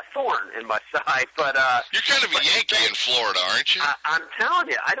a thorn in my side. But you're kind of a Yankee in Florida, aren't you? I'm telling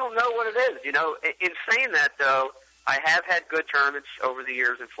you, I don't know what it is. You know, in saying that, though, I have had good tournaments over the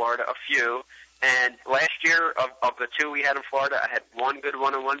years in Florida, a few. And last year, of the two we had in Florida, I had one good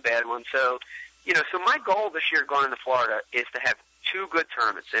one and one bad one. So, you know, so my goal this year going into Florida is to have two good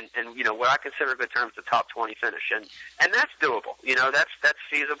tournaments, and you know, what I consider a good tournament is a top 20 finish, and that's doable. You know, that's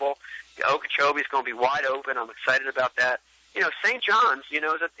feasible. Okeechobee's going to be wide open. I'm excited about that. You know, St. John's, you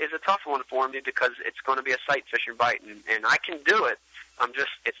know, is a tough one for me because it's going to be a sight fishing bite, and I can do it.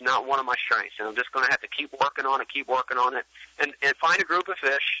 It's not one of my strengths, and I'm just going to have to keep working on it, and find a group of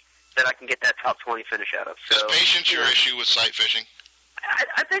fish that I can get that top 20 finish out of. So, is patience your issue with sight fishing?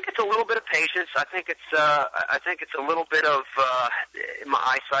 I think it's a little bit of patience. I think it's a little bit of my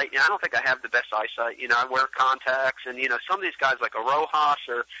eyesight. You know, I don't think I have the best eyesight. You know, I wear contacts, and you know, some of these guys like a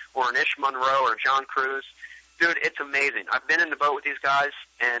Rojas or an Ish Monroe or John Cruz, dude, it's amazing. I've been in the boat with these guys,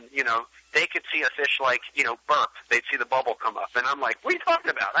 and you know, they could see a fish like, you know, burp. They'd see the bubble come up, and I'm like, what are you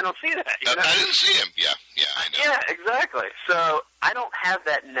talking about? I don't see that. You know? I didn't see him. Yeah, I know. Yeah, exactly. So I don't have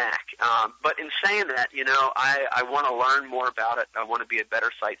that knack. But in saying that, you know, I want to learn more about it. I want to be a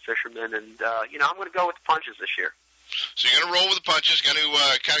better sight fisherman, and you know, I'm going to go with the punches this year. So you're going to roll with the punches, going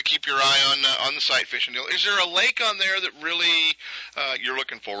to kind of keep your eye on the sight fishing deal. Is there a lake on there that really you're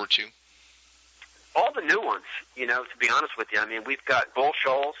looking forward to? All the new ones, you know, to be honest with you. I mean, we've got Bull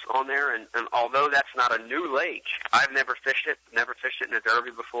Shoals on there, and although that's not a new lake, I've never fished it in a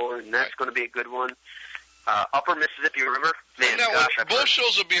derby before, and that's going to be a good one. Upper Mississippi River, man, now, gosh. Bull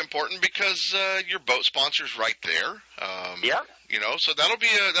Shoals will be important because your boat sponsor's right there. Yeah. You know, so that'll be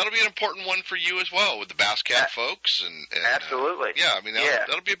an important one for you as well with the Bass Cat folks, and absolutely. Yeah, I mean,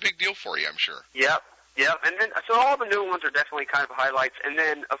 that'll be a big deal for you, I'm sure. Yep. Yeah, and then so all the new ones are definitely kind of highlights. And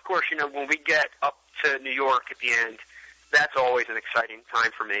then, of course, you know, when we get up to New York at the end, that's always an exciting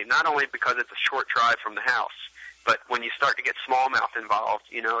time for me. Not only because it's a short drive from the house, but when you start to get smallmouth involved,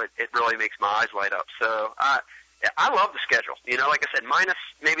 you know, it really makes my eyes light up. So I love the schedule. You know, like I said, minus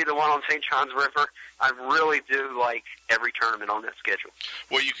maybe the one on St. John's River, I really do like every tournament on that schedule.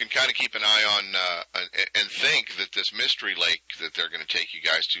 Well, you can kind of keep an eye on and think that this Mystery Lake that they're going to take you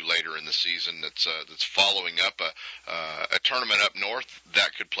guys to later in the season that's following up a tournament up north,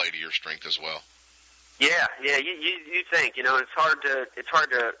 that could play to your strength as well. Yeah, you think, you know, it's hard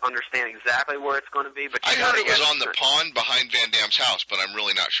to understand exactly where it's going to be. But I heard it was on the pond behind Van Dam's house, but I'm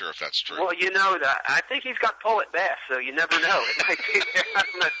really not sure if that's true. Well, you know, I think he's got pullet bass, so you never know. It might be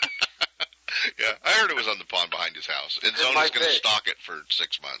there. Yeah, I heard it was on the pond behind his house. And Zona's going to stock it for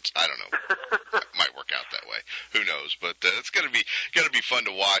 6 months. I don't know. It might work out that way. Who knows? But it's going to be fun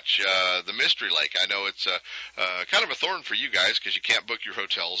to watch the Mystery Lake. I know it's kind of a thorn for you guys because you can't book your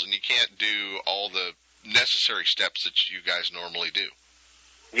hotels and you can't do all the necessary steps that you guys normally do.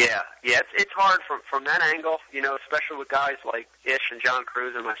 Yeah, it's hard from that angle, you know, especially with guys like Ish and John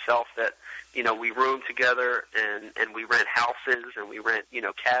Cruz and myself that, you know, we room together and we rent houses and we rent, you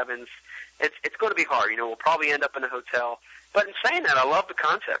know, cabins. It's going to be hard. You know, we'll probably end up in a hotel. But in saying that, I love the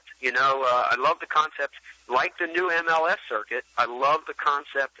concept. You know, I love the concept, like the new MLS circuit. I love the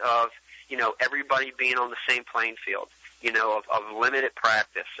concept of, you know, everybody being on the same playing field, you know, of limited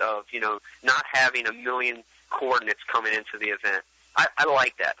practice, of, you know, not having a million coordinates coming into the event. I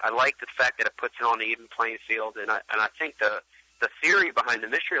like that. I like the fact that it puts it on an even playing field, and I think the theory behind the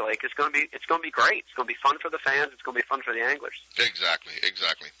Mystery Lake is going to be great. It's going to be fun for the fans. It's going to be fun for the anglers. Exactly.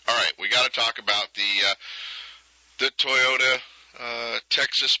 All right, we got to talk about the Toyota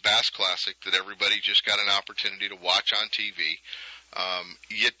Texas Bass Classic that everybody just got an opportunity to watch on TV.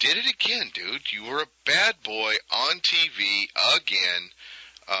 You did it again, dude. You were a bad boy on TV again.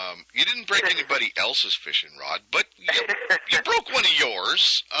 You didn't break anybody else's fishing rod, but you broke one of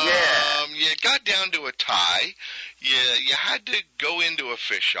yours. You got down to a tie. You had to go into a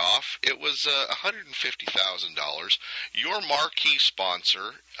fish off. It was $150,000. Your marquee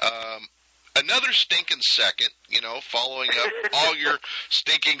sponsor. Another stinking second, following up all your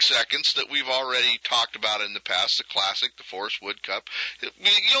stinking seconds that we've already talked about in the past, the Classic, the Forrest Wood Cup. You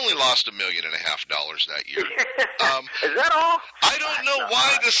only lost $1.5 million that year. Is that all? I don't know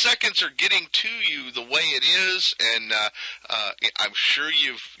why the seconds are getting to you the way it is, and I'm sure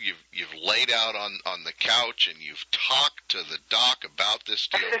you've laid out on the couch and you've talked to the doc about this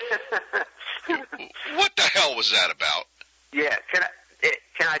deal. What the hell was that about? Yeah,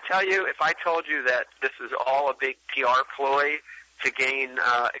 can I tell you, if I told you that this is all a big PR ploy to gain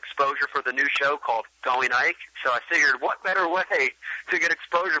exposure for the new show called Going Ike, so I figured what better way to get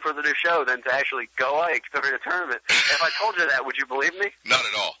exposure for the new show than to actually go Ike during the tournament. If I told you that, would you believe me? Not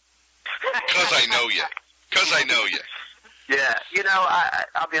at all. Because I know you. Yeah,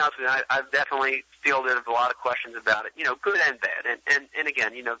 I'll be honest with you, I've definitely fielded a lot of questions about it, good and bad. And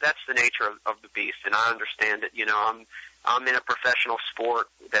again, that's the nature of the beast, and I understand it. I'm in a professional sport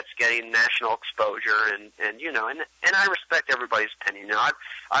that's getting national exposure, and I respect everybody's opinion.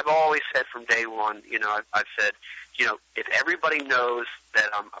 I've always said from day one, I've said, if everybody knows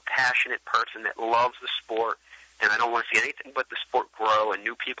that I'm a passionate person that loves the sport, and I don't want to see anything but the sport grow and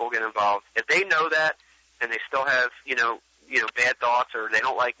new people get involved, if they know that and they still have, bad thoughts, or they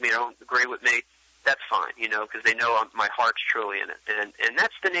don't like me, or don't agree with me, that's fine, because they know my heart's truly in it. And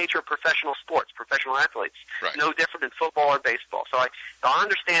that's the nature of professional sports, professional athletes. Right. No different than football or baseball. So I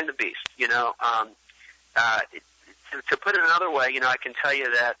understand the beast, to put it another way, I can tell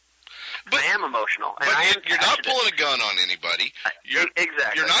you that I am emotional. And you're not pulling a gun on anybody.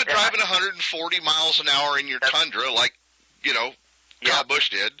 Exactly. You're not driving 140 miles an hour in your Tundra like, Kyle Busch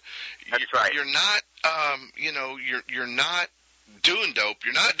did. That's right. You're not, you're not doing dope.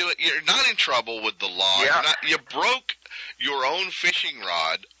 You're not in trouble with the law. Yeah. You broke your own fishing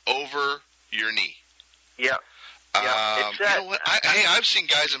rod over your knee. Yeah. I've seen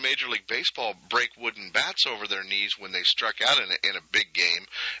guys in Major League Baseball break wooden bats over their knees when they struck out in a big game,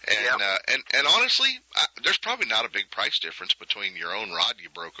 and honestly, there's probably not a big price difference between your own rod you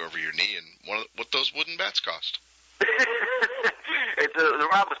broke over your knee and what those wooden bats cost. The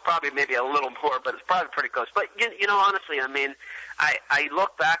rod was probably maybe a little more, but it's probably pretty close. But honestly, I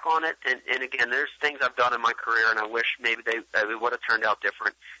look back on it, and again, there's things I've done in my career, and I wish maybe they would have turned out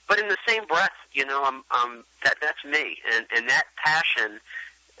different. But in the same breath, that's me, and that passion,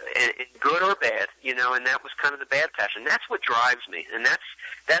 good or bad, and that was kind of the bad passion. That's what drives me, and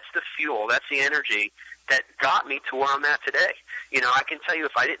that's the fuel, that's the energy that got me to where I'm at today. I can tell you,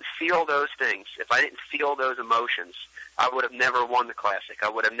 if I didn't feel those things, if I didn't feel those emotions, I would have never won the Classic. I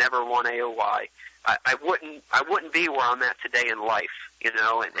would have never won AOY. I wouldn't be where I'm at today in life, and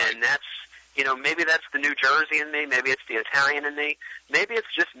that's, maybe that's the New Jersey in me, maybe it's the Italian in me, maybe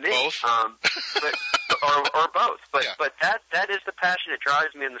it's just me. Both. or both. But yeah. But that is the passion that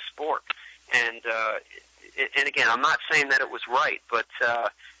drives me in the sport. And again, I'm not saying that it was right, but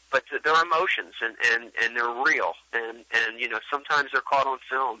there are emotions and they're real, and sometimes they're caught on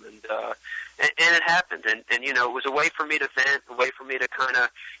film, and it happened, and it was a way for me to vent, a way for me to kind of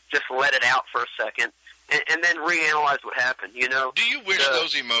just let it out for a second, and then reanalyze what happened. Do you wish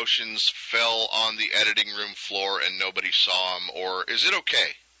those emotions fell on the editing room floor and nobody saw them, or is it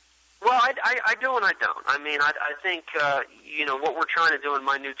okay? Well, I do and I don't. I think, what we're trying to do in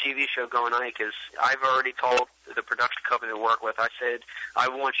my new TV show, Going Ike, is I've already told the production company to work with, I said, I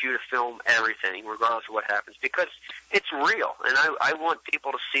want you to film everything, regardless of what happens, because it's real, and I want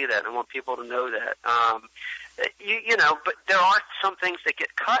people to see that, and I want people to know that. But there are some things that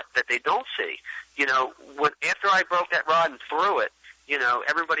get cut that they don't see. After I broke that rod and threw it,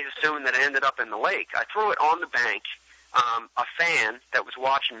 everybody's assuming that it ended up in the lake. I threw it on the bank. A fan that was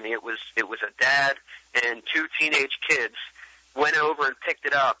watching me, it was a dad and two teenage kids, went over and picked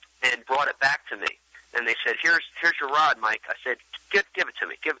it up and brought it back to me. And they said, here's your rod, Mike. I said, give it to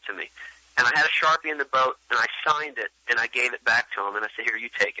me. And I had a Sharpie in the boat, and I signed it, and I gave it back to them, and I said, here, you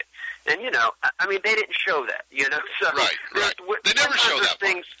take it. And, they didn't show that, So right. They never show that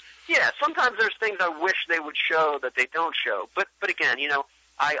things. Yeah, sometimes there's things I wish they would show that they don't show. But again,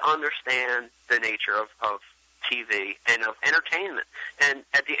 I understand the nature of TV and of entertainment. And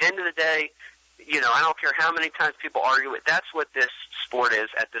at the end of the day, I don't care how many times people argue it, that's what this sport is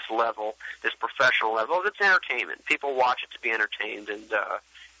at this level, this professional level. It's entertainment. People watch it to be entertained, and,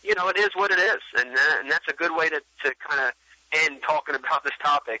 it is what it is. And that's a good way to kind of end talking about this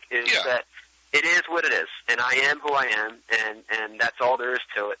topic, is that it is what it is, and I am who I am, and that's all there is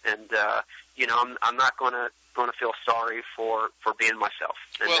to it. And I'm not going to feel sorry for being myself.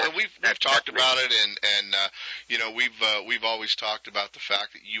 And well, and we've talked about it, and we've always talked about the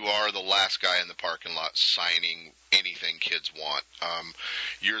fact that you are the last guy in the parking lot signing anything kids want.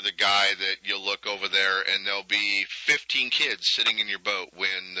 You're the guy that you'll look over there, and there'll be 15 kids sitting in your boat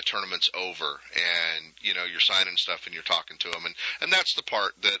when the tournament's over, and you're signing stuff and you're talking to them, and that's the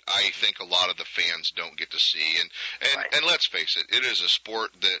part that I think a lot of the fans don't get to see. And let's face it, it is a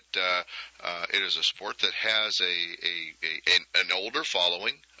sport that has an older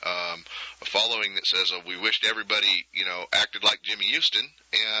following, a following that says we wished everybody acted like Jimmy Houston,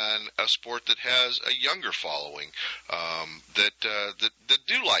 and a sport that has a younger following that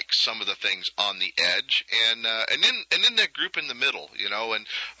do like some of the things on the edge, and then that group in the middle, and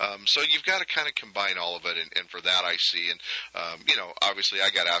so you've got to kind of combine all of it, and for that I see, and obviously I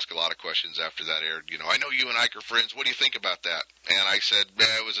got to ask a lot of questions after that aired. I know you and Ike are friends. What do you think about that? And I said,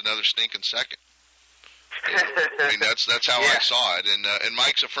 it was another stinking second. I mean, that's how I saw it, and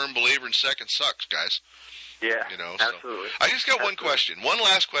Mike's a firm believer in second sucks, guys. Yeah, So absolutely. I just got one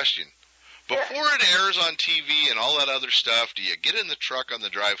last question. Before it airs on TV and all that other stuff, do you get in the truck on the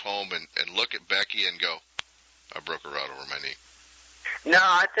drive home and look at Becky and go, I broke a rod over my knee? No,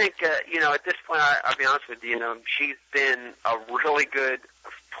 I think, at this point, I'll be honest with you, she's been a really good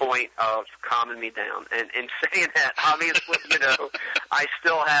point of calming me down. And in saying that, obviously, I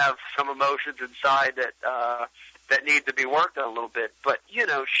still have some emotions inside that need to be worked on a little bit. But,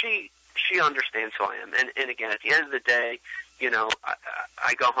 she understands who I am. And again, at the end of the day,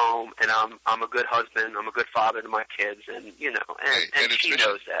 I go home and I'm a good husband, I'm a good father to my kids, and and she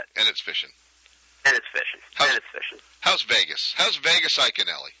knows that. And it's fishing. And it's fishing. How's Vegas? How's Vegas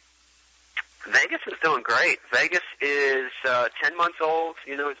Iconelli? Vegas is doing great. Vegas is 10 months old.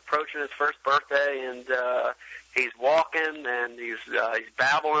 He's approaching his first birthday, and he's walking, and he's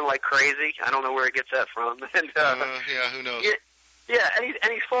babbling like crazy. I don't know where he gets that from. And who knows? Yeah,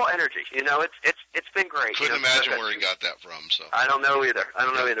 and he's full of energy. It's been great. Couldn't imagine where he got that from. So I don't know either.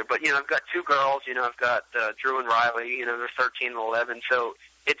 But I've got two girls. I've got Drew and Riley. They're 13 and 11. So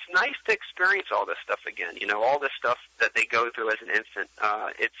it's nice to experience all this stuff again. All this stuff that they go through as an infant.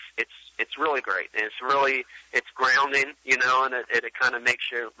 It's really great, and it's grounding. And it kind of makes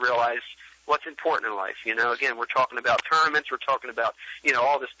you realize what's important in life. Again, we're talking about tournaments. We're talking about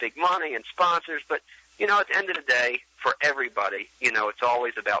all this big money and sponsors, but at the end of the day, for everybody, it's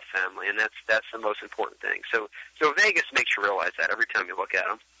always about family, and that's the most important thing. So Vegas makes you realize that every time you look at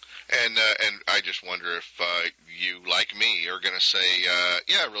them. And I just wonder if you, like me, are going to say,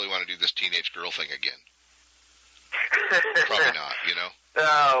 I really want to do this teenage girl thing again. Probably not,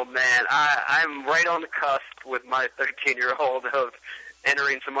 Oh, man, I'm right on the cusp with my 13-year-old of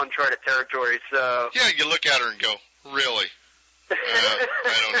entering some uncharted territory. So yeah, you look at her and go, really? I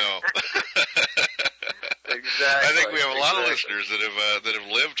don't know. Exactly. I think we have a lot of listeners that have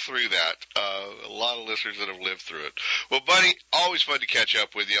lived through that. A lot of listeners that have lived through it. Well, buddy, always fun to catch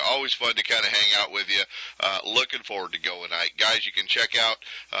up with you. Always fun to kind of hang out with you. Looking forward to going night, guys. You can check out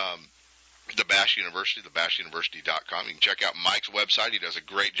the Bash University, thebashuniversity.com. You can check out Mike's website. He does a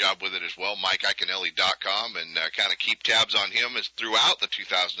great job with it as well, MikeIconelli.com, and kind of keep tabs on him as throughout the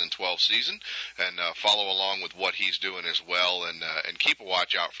 2012 season, and follow along with what he's doing as well, and keep a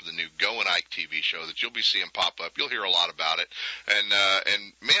watch out for the new Go and Ike TV show that you'll be seeing pop up. You'll hear a lot about it, and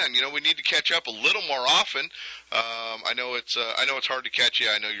man, we need to catch up a little more often. I know it's hard to catch you.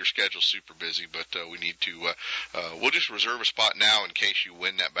 I know your schedule's super busy, but we need to. We'll just reserve a spot now in case you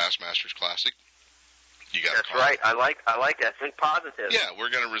win that Bassmasters Classic. You got That's right. I like that. Think positive. Yeah, we're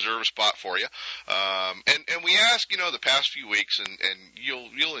going to reserve a spot for you. And we ask, the past few weeks, and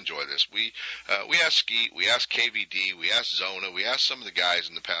you'll enjoy this. We asked Skeet, we asked KVD, we asked Zona, we asked some of the guys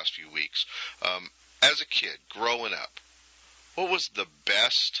in the past few weeks. As a kid, growing up, what was the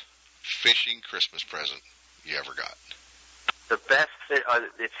best fishing Christmas present you ever got? The best.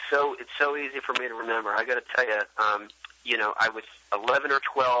 It's so easy for me to remember. I got to tell you, I was 11 or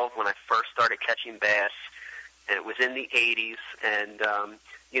 12 when I first started catching bass, and it was in the 80s, and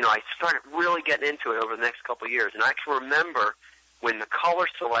I started really getting into it over the next couple of years. And I can remember when the color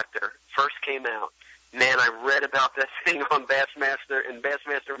selector first came out. Man, I read about this thing on Bassmaster in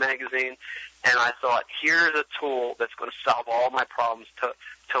Bassmaster magazine, and I thought, here's a tool that's going to solve all my problems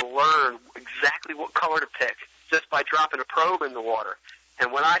to learn exactly what color to pick just by dropping a probe in the water.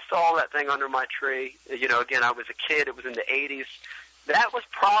 And when I saw that thing under my tree, again, I was a kid. It was in the 80s. That was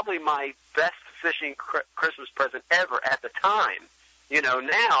probably my best fishing Christmas present ever at the time.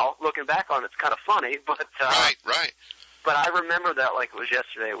 Now, looking back on it, it's kind of funny, but right. But I remember that like it was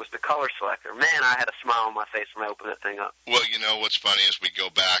yesterday. It was the color selector. Man, I had a smile on my face when I opened that thing up. Well, you know what's funny is we go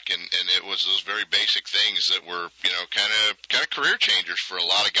back and it was those very basic things that were, you know, kind of career changers for a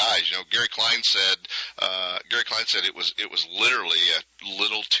lot of guys. You know, Gary Klein said it was literally a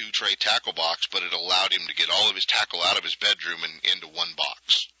little 2-tray tackle box, but it allowed him to get all of his tackle out of his bedroom and into one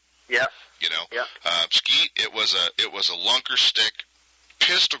box. Yeah. You know, yeah. Skeet, it was a lunker stick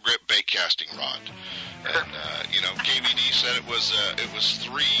pistol grip bait casting rod, and you know, KVD said it was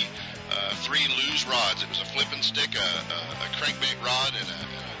three loose rods. It was a flipping stick, a crankbait rod, and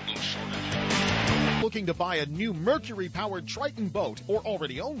a little shorter. Looking to buy a new Mercury-powered Triton boat or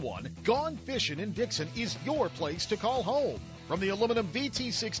already own one? Gone Fishing in Dixon is your place to call home. From the aluminum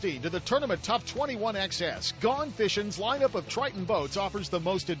VT16 to the Tournament Tough 21XS, Gone Fishing's lineup of Triton boats offers the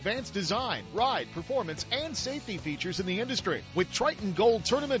most advanced design, ride, performance, and safety features in the industry. With Triton Gold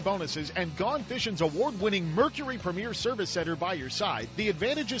tournament bonuses and Gone Fishing's award-winning Mercury Premier Service Center by your side, the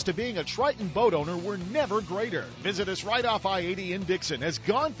advantages to being a Triton boat owner were never greater. Visit us right off I-80 in Dixon as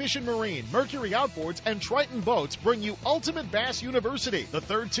Gone Fishing Marine, Mercury Outboards, and Triton Boats bring you Ultimate Bass University, the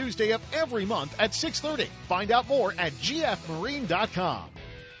third Tuesday of every month at 6:30. Find out more at gfmarine.com.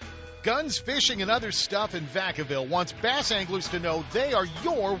 Guns, Fishing, and Other Stuff in Vacaville wants bass anglers to know they are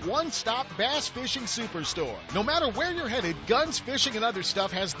your one-stop bass fishing superstore. No matter where you're headed, Guns, Fishing, and Other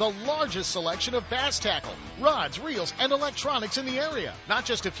Stuff has the largest selection of bass tackle, rods, reels, and electronics in the area. Not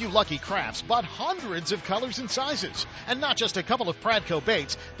just a few lucky crafts, but hundreds of colors and sizes. And not just a couple of Pradco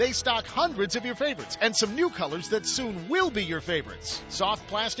baits, they stock hundreds of your favorites and some new colors that soon will be your favorites. Soft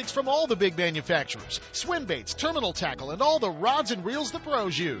plastics from all the big manufacturers, swim baits, terminal tackle, and all the rods and reels the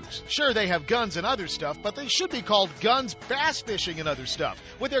pros use. Sure, they have guns and other stuff, but they should be called Guns, Bass Fishing, and Other Stuff.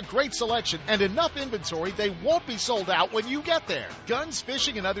 With their great selection and enough inventory, they won't be sold out when you get there. Guns,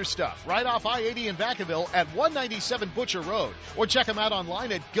 Fishing, and Other Stuff, right off I-80 in Vacaville at 197 Butcher Road. Or check them out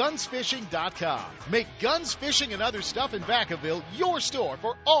online at gunsfishing.com. Make Guns, Fishing, and Other Stuff in Vacaville your store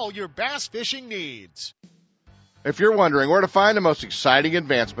for all your bass fishing needs. If you're wondering where to find the most exciting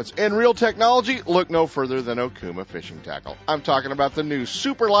advancements in reel technology, look no further than Okuma Fishing Tackle. I'm talking about the new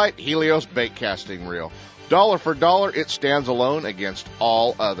Super Light Helios bait casting reel. Dollar for dollar, it stands alone against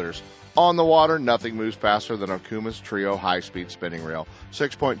all others. On the water, nothing moves faster than Okuma's Trio high-speed spinning reel.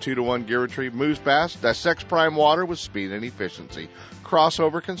 6.2 to 1 gear retrieve moves fast, dissects prime water with speed and efficiency.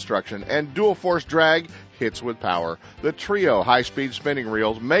 Crossover construction and dual force drag hits with power. The Trio high-speed spinning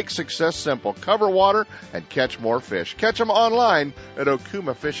reels make success simple. Cover water and catch more fish. Catch them online at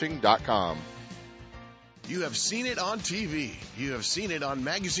okumafishing.com. You have seen it on TV, you have seen it on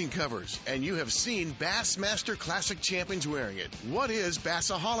magazine covers, and you have seen Bassmaster Classic champions wearing it. What is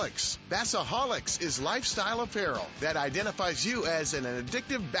Bassaholics? Bassaholics is lifestyle apparel that identifies you as an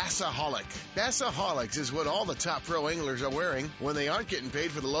addictive bassaholic. Bassaholics is what all the top pro anglers are wearing when they aren't getting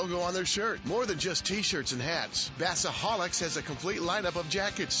paid for the logo on their shirt. More than just t-shirts and hats, Bassaholics has a complete lineup of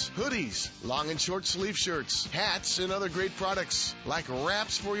jackets, hoodies, long and short sleeve shirts, hats, and other great products like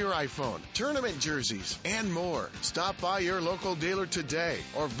wraps for your iPhone, tournament jerseys, and more. Stop by your local dealer today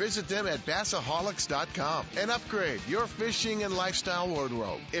or visit them at Bassaholics.com and upgrade your fishing and lifestyle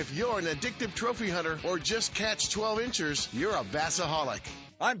wardrobe. If you're an addictive trophy hunter or just catch 12 inchers, you're a Bassaholic.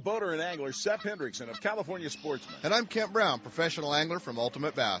 I'm boater and angler Seth Hendrickson of California Sportsman. And I'm Kent Brown, professional angler from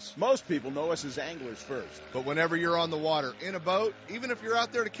Ultimate Bass. Most people know us as anglers first. But whenever you're on the water in a boat, even if you're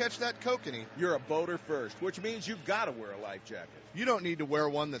out there to catch that kokanee, you're a boater first, which means you've got to wear a life jacket. You don't need to wear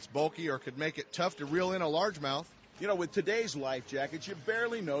one that's bulky or could make it tough to reel in a largemouth. You know, with today's life jackets, you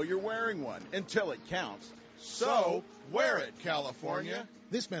barely know you're wearing one until it counts. So, wear it, California.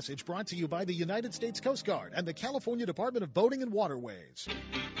 This message brought to you by the United States Coast Guard and the California Department of Boating and Waterways.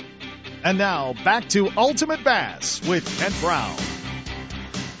 And now, back to Ultimate Bass with Kent Brown.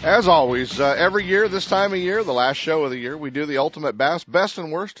 As always, every year, this time of year, the last show of the year, we do the Ultimate Bass Best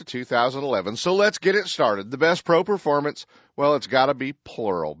and Worst of 2011. So let's get it started. The best pro performance, well, it's got to be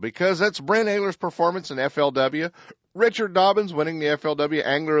plural because that's Brent Ehrler's performance in FLW, Richard Dobbins winning the FLW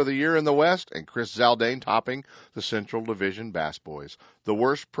Angler of the Year in the West, and Chris Zaldane topping the Central Division Bass Boys. The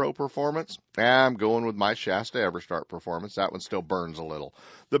worst pro performance? I'm going with my Shasta Everstart performance. That one still burns a little.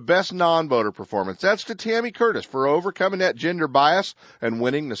 The best non-boater performance, that's to Tammy Curtis for overcoming that gender bias and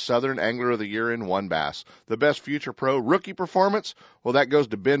winning the Southern Angler of the Year in one bass. The best future pro rookie performance, well, that goes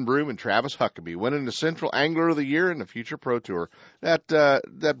to Ben Broom and Travis Huckabee, winning the Central Angler of the Year in the Future Pro Tour.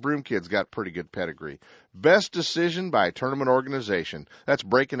 That Broom kid's got pretty good pedigree. Best decision by a tournament organization. That's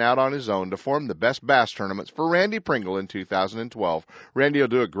breaking out on his own to form the best bass tournaments for Randy Pringle in 2012. Randy will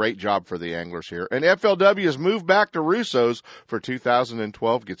do a great job for the anglers here. And FLW has moved back to Russo's for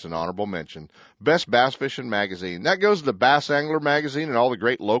 2012, gets an honorable mention. Best Bass Fishing Magazine. That goes to the Bass Angler Magazine and all the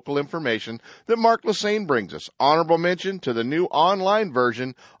great local information that Mark Lassane brings us. Honorable mention to the new online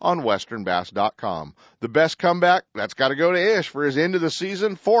version on westernbass.com. The best comeback, that's got to go to Ish for his end of the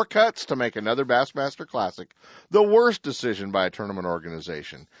season, 4 cuts to make another Bassmaster Classic. The worst decision by a tournament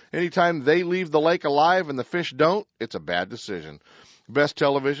organization. Anytime they leave the lake alive and the fish don't, it's a bad decision. Best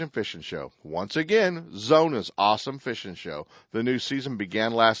television fishing show. Once again, Zona's awesome fishing show. The new season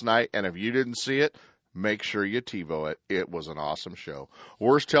began last night, and if you didn't see it, make sure you TiVo it. It was an awesome show.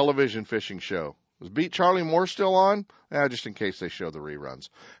 Worst television fishing show. Was Beat Charlie Moore still on? Just in case they show the reruns.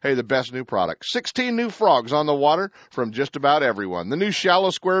 Hey, the best new product. 16 new frogs on the water from just about everyone. The new shallow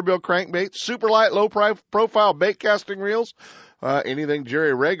square bill crankbaits, super light, low profile bait casting reels, anything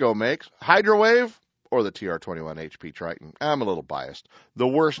Jerry Rago makes, Hydrowave, or the TR21 HP Triton. I'm a little biased. The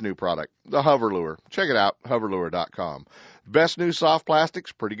worst new product, the Hover Lure. Check it out, hoverlure.com. Best new soft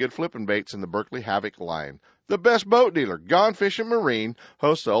plastics, pretty good flipping baits in the Berkley Havoc line. The best boat dealer, Gone Fishing Marine,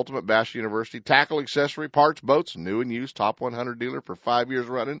 hosts the Ultimate Bass University tackle, accessory, parts, boats, new and used, top 100 dealer for 5 years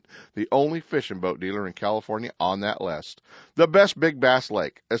running. The only fishing boat dealer in California on that list. The best big bass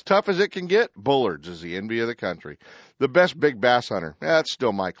lake. As tough as it can get, Bullards is the envy of the country. The best big bass hunter. That's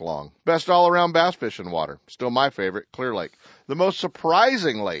still Mike Long. Best all-around bass fishing water. Still my favorite, Clear Lake. The most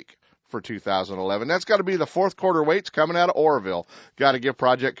surprising lake for 2011. That's got to be the fourth quarter weights coming out of Oroville. Got to give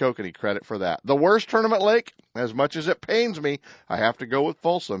Project Kokanee credit for that. The worst tournament lake, as much as it pains me, I have to go with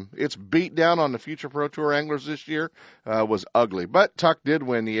Folsom. Its beat down on the Future Pro Tour anglers this year was ugly. But Tuck did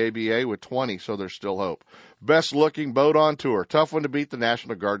win the ABA with 20, so there's still hope. Best looking boat on tour. Tough one to beat the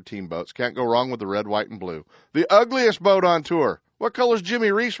National Guard team boats. Can't go wrong with the red, white, and blue. The ugliest boat on tour. What color's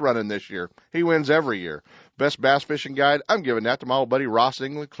Jimmy Reese running this year? He wins every year. Best bass fishing guide, I'm giving that to my old buddy Ross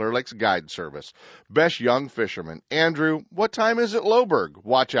England, Clear Lakes Guide Service. Best young fisherman, Andrew, what time is it, Loberg?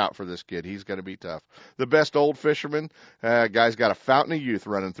 Watch out for this kid. He's going to be tough. The best old fisherman, guy's got a fountain of youth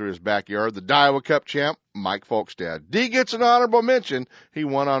running through his backyard. The Iowa Cup champ, Mike Folkstad. D gets an honorable mention. He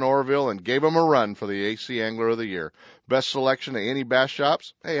won on Oroville and gave him a run for the AC Angler of the Year. Best selection at any bass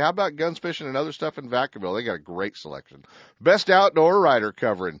shops. Hey, how about guns fishing and other stuff in Vacaville? They got a great selection. Best outdoor rider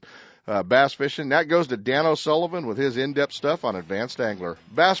covering bass fishing. That goes to Dan O'Sullivan with his in-depth stuff on Advanced Angler.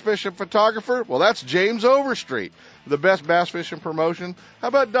 Bass fishing photographer. Well, that's James Overstreet. The best bass fishing promotion. How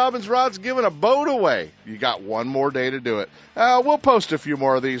about Dobbins Rods giving a boat away? You got one more day to do it. We'll post a few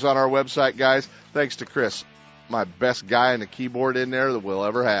more of these on our website, guys. Thanks to Chris, my best guy in the keyboard in there that we'll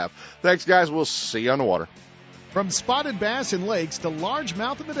ever have. Thanks, guys. We'll see you on the water. From spotted bass in lakes to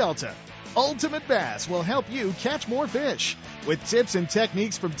largemouth in the Delta, Ultimate Bass will help you catch more fish with tips and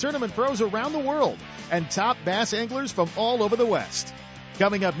techniques from tournament pros around the world and top bass anglers from all over the West.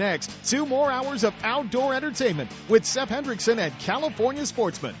 Coming up next, 2 more hours of outdoor entertainment with Sepp Hendrickson and California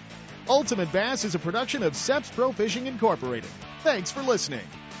Sportsman. Ultimate Bass is a production of Sepp's Pro Fishing Incorporated. Thanks for listening.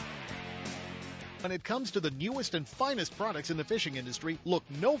 When it comes to the newest and finest products in the fishing industry, look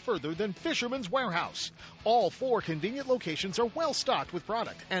no further than Fisherman's Warehouse. All 4 convenient locations are well stocked with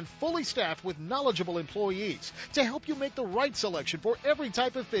product and fully staffed with knowledgeable employees to help you make the right selection for every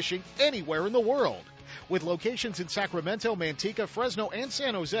type of fishing anywhere in the world. With locations in Sacramento, Manteca, Fresno, and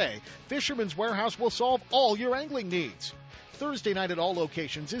San Jose, Fisherman's Warehouse will solve all your angling needs. Thursday night at all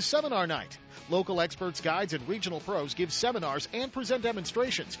locations is seminar night. Local experts, guides, and regional pros give seminars and present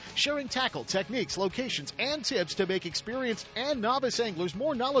demonstrations, sharing tackle, techniques, locations, and tips to make experienced and novice anglers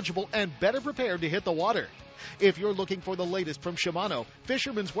more knowledgeable and better prepared to hit the water. If you're looking for the latest from Shimano,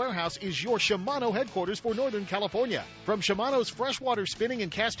 Fisherman's Warehouse is your Shimano headquarters for Northern California. From Shimano's freshwater spinning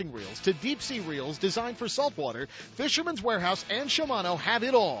and casting reels to deep-sea reels designed for saltwater, Fisherman's Warehouse and Shimano have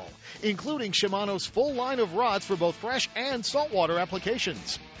it all, including Shimano's full line of rods for both fresh and saltwater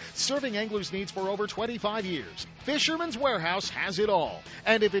applications. Serving anglers' needs for over 25 years, Fisherman's Warehouse has it all.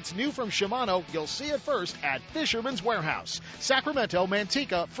 And if it's new from Shimano, you'll see it first at Fisherman's Warehouse, Sacramento,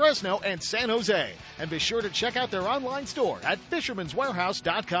 Manteca, Fresno, and San Jose. And be sure to check out their online store at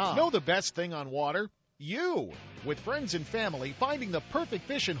fishermanswarehouse.com. Know the best thing on water? You. With friends and family, finding the perfect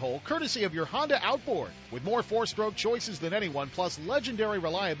fishing hole courtesy of your Honda Outboard. With more 4-stroke choices than anyone, plus legendary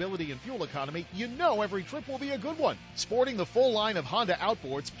reliability and fuel economy, you know every trip will be a good one. Sporting the full line of Honda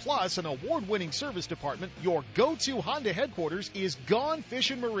Outboards, plus an award-winning service department, your go-to Honda headquarters is Gone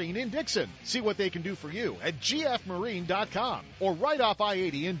Fishing Marine in Dixon. See what they can do for you at gfmarine.com or right off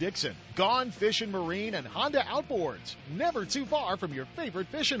I-80 in Dixon. Gone Fishing Marine and Honda Outboards. Never too far from your favorite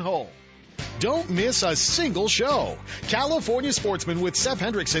fishing hole. Don't miss a single show. California Sportsman with Seth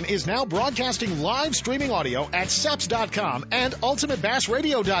Hendrickson is now broadcasting live streaming audio at seps.com and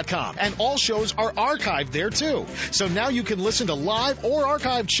ultimatebassradio.com, and all shows are archived there too. So now you can listen to live or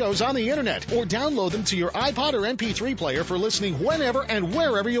archived shows on the internet, or download them to your iPod or MP3 player for listening whenever and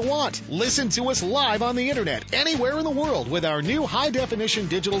wherever you want. Listen to us live on the internet anywhere in the world with our new high-definition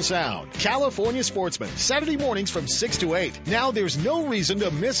digital sound. California Sportsman, Saturday mornings from 6 to 8. Now there's no reason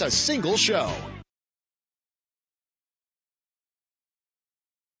to miss a single show.